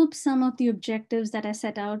I hope some of the objectives that I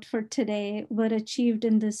set out for today were achieved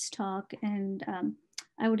in this talk. And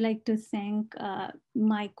I would like to thank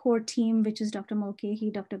my core team, which is Dr. Mulcahy,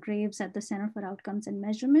 Dr. Graves at the Center for Outcomes and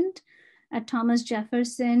Measurement at Thomas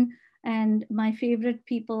Jefferson, and my favorite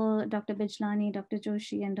people, Dr. Bijlani, Dr.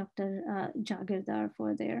 Joshi, and Dr. Jagirdar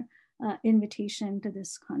for their invitation to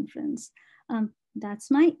this conference. That's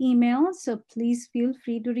my email, so please feel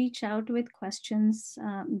free to reach out with questions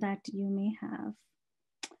that you may have.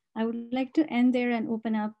 I would like to end there and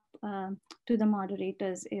open up to the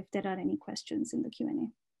moderators if there are any questions in the Q&A.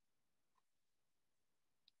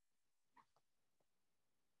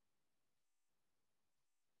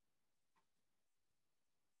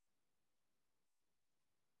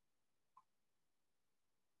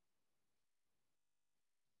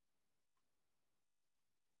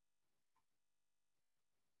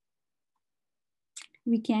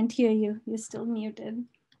 We can't hear you. You're still muted.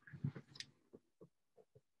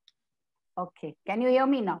 Okay. Can you hear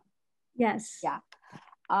me now? Yes. Yeah.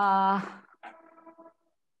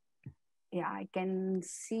 Yeah, I can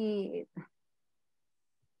see.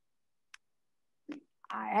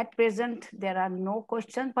 At present, there are no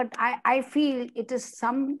questions, but I feel it is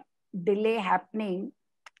some delay happening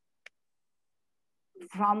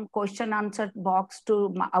from question answer box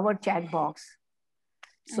to our chat box.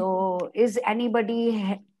 So is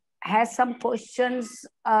anybody has some questions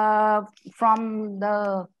from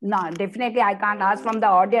the, no, definitely I can't ask from the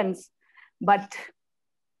audience, but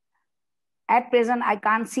at present I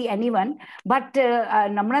can't see anyone. But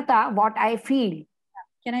Namrata, what I feel.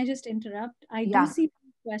 Can I just interrupt? I do see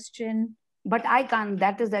one question. But I can't,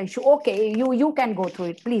 that is the issue. Okay, you can go through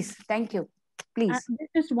it, please. Thank you. Please. There's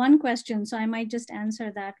just one question, so I might just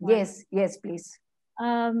answer that one. Yes, please.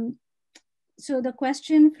 So the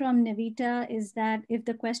question from Navita is that if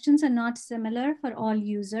the questions are not similar for all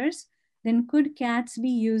users, then could CATs be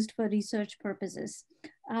used for research purposes?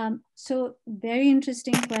 So very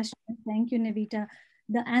interesting question. Thank you, Navita.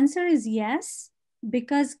 The answer is yes,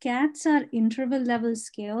 because CATs are interval level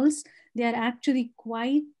scales. They are actually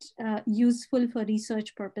quite useful for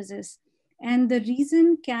research purposes. And the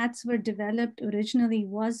reason CATs were developed originally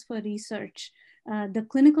was for research. The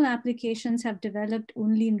clinical applications have developed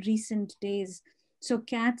only in recent days. So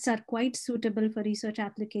CATs are quite suitable for research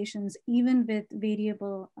applications, even with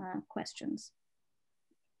variable questions.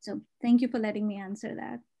 So thank you for letting me answer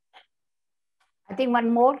that. I think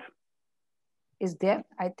one more is there,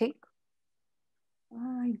 I think.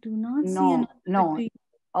 I do not see another. No.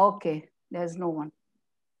 Okay, there's no one.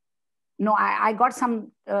 No, I got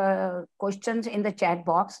some questions in the chat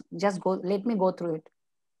box. Just go, let me go through it.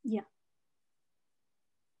 Yeah.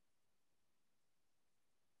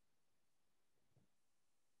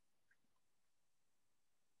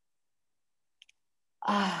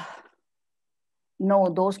 No,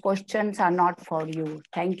 those questions are not for you.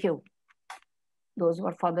 Thank you. Those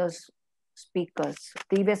were for the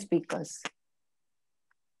previous speakers.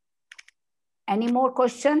 Any more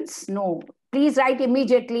questions? No. Please write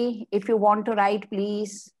immediately. If you want to write,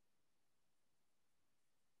 please.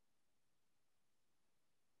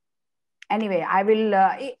 Anyway, I will,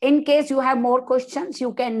 in case you have more questions,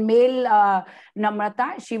 you can mail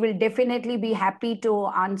Namrata. She will definitely be happy to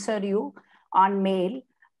answer you on mail.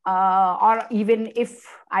 Or even if,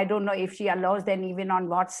 I don't know if she allows, then even on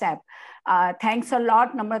WhatsApp. Thanks a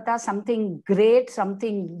lot, Namrata. Something great,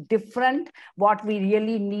 something different, what we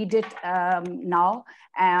really needed now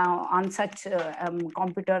on such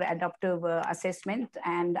computer adaptive assessment.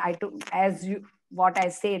 And as what I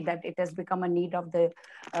said, that it has become a need of the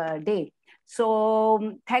day.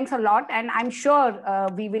 So thanks a lot. And I'm sure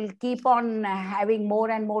we will keep on having more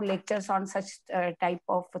and more lectures on such type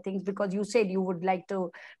of things, because you said you would like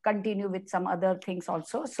to continue with some other things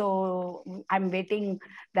also. So I'm waiting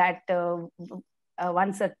that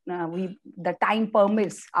once the time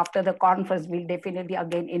permits after the conference, we'll definitely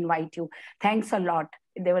again invite you. Thanks a lot.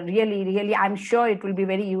 They were really, I'm sure it will be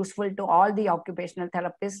very useful to all the occupational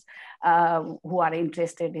therapists who are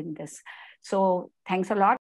interested in this. So thanks a lot.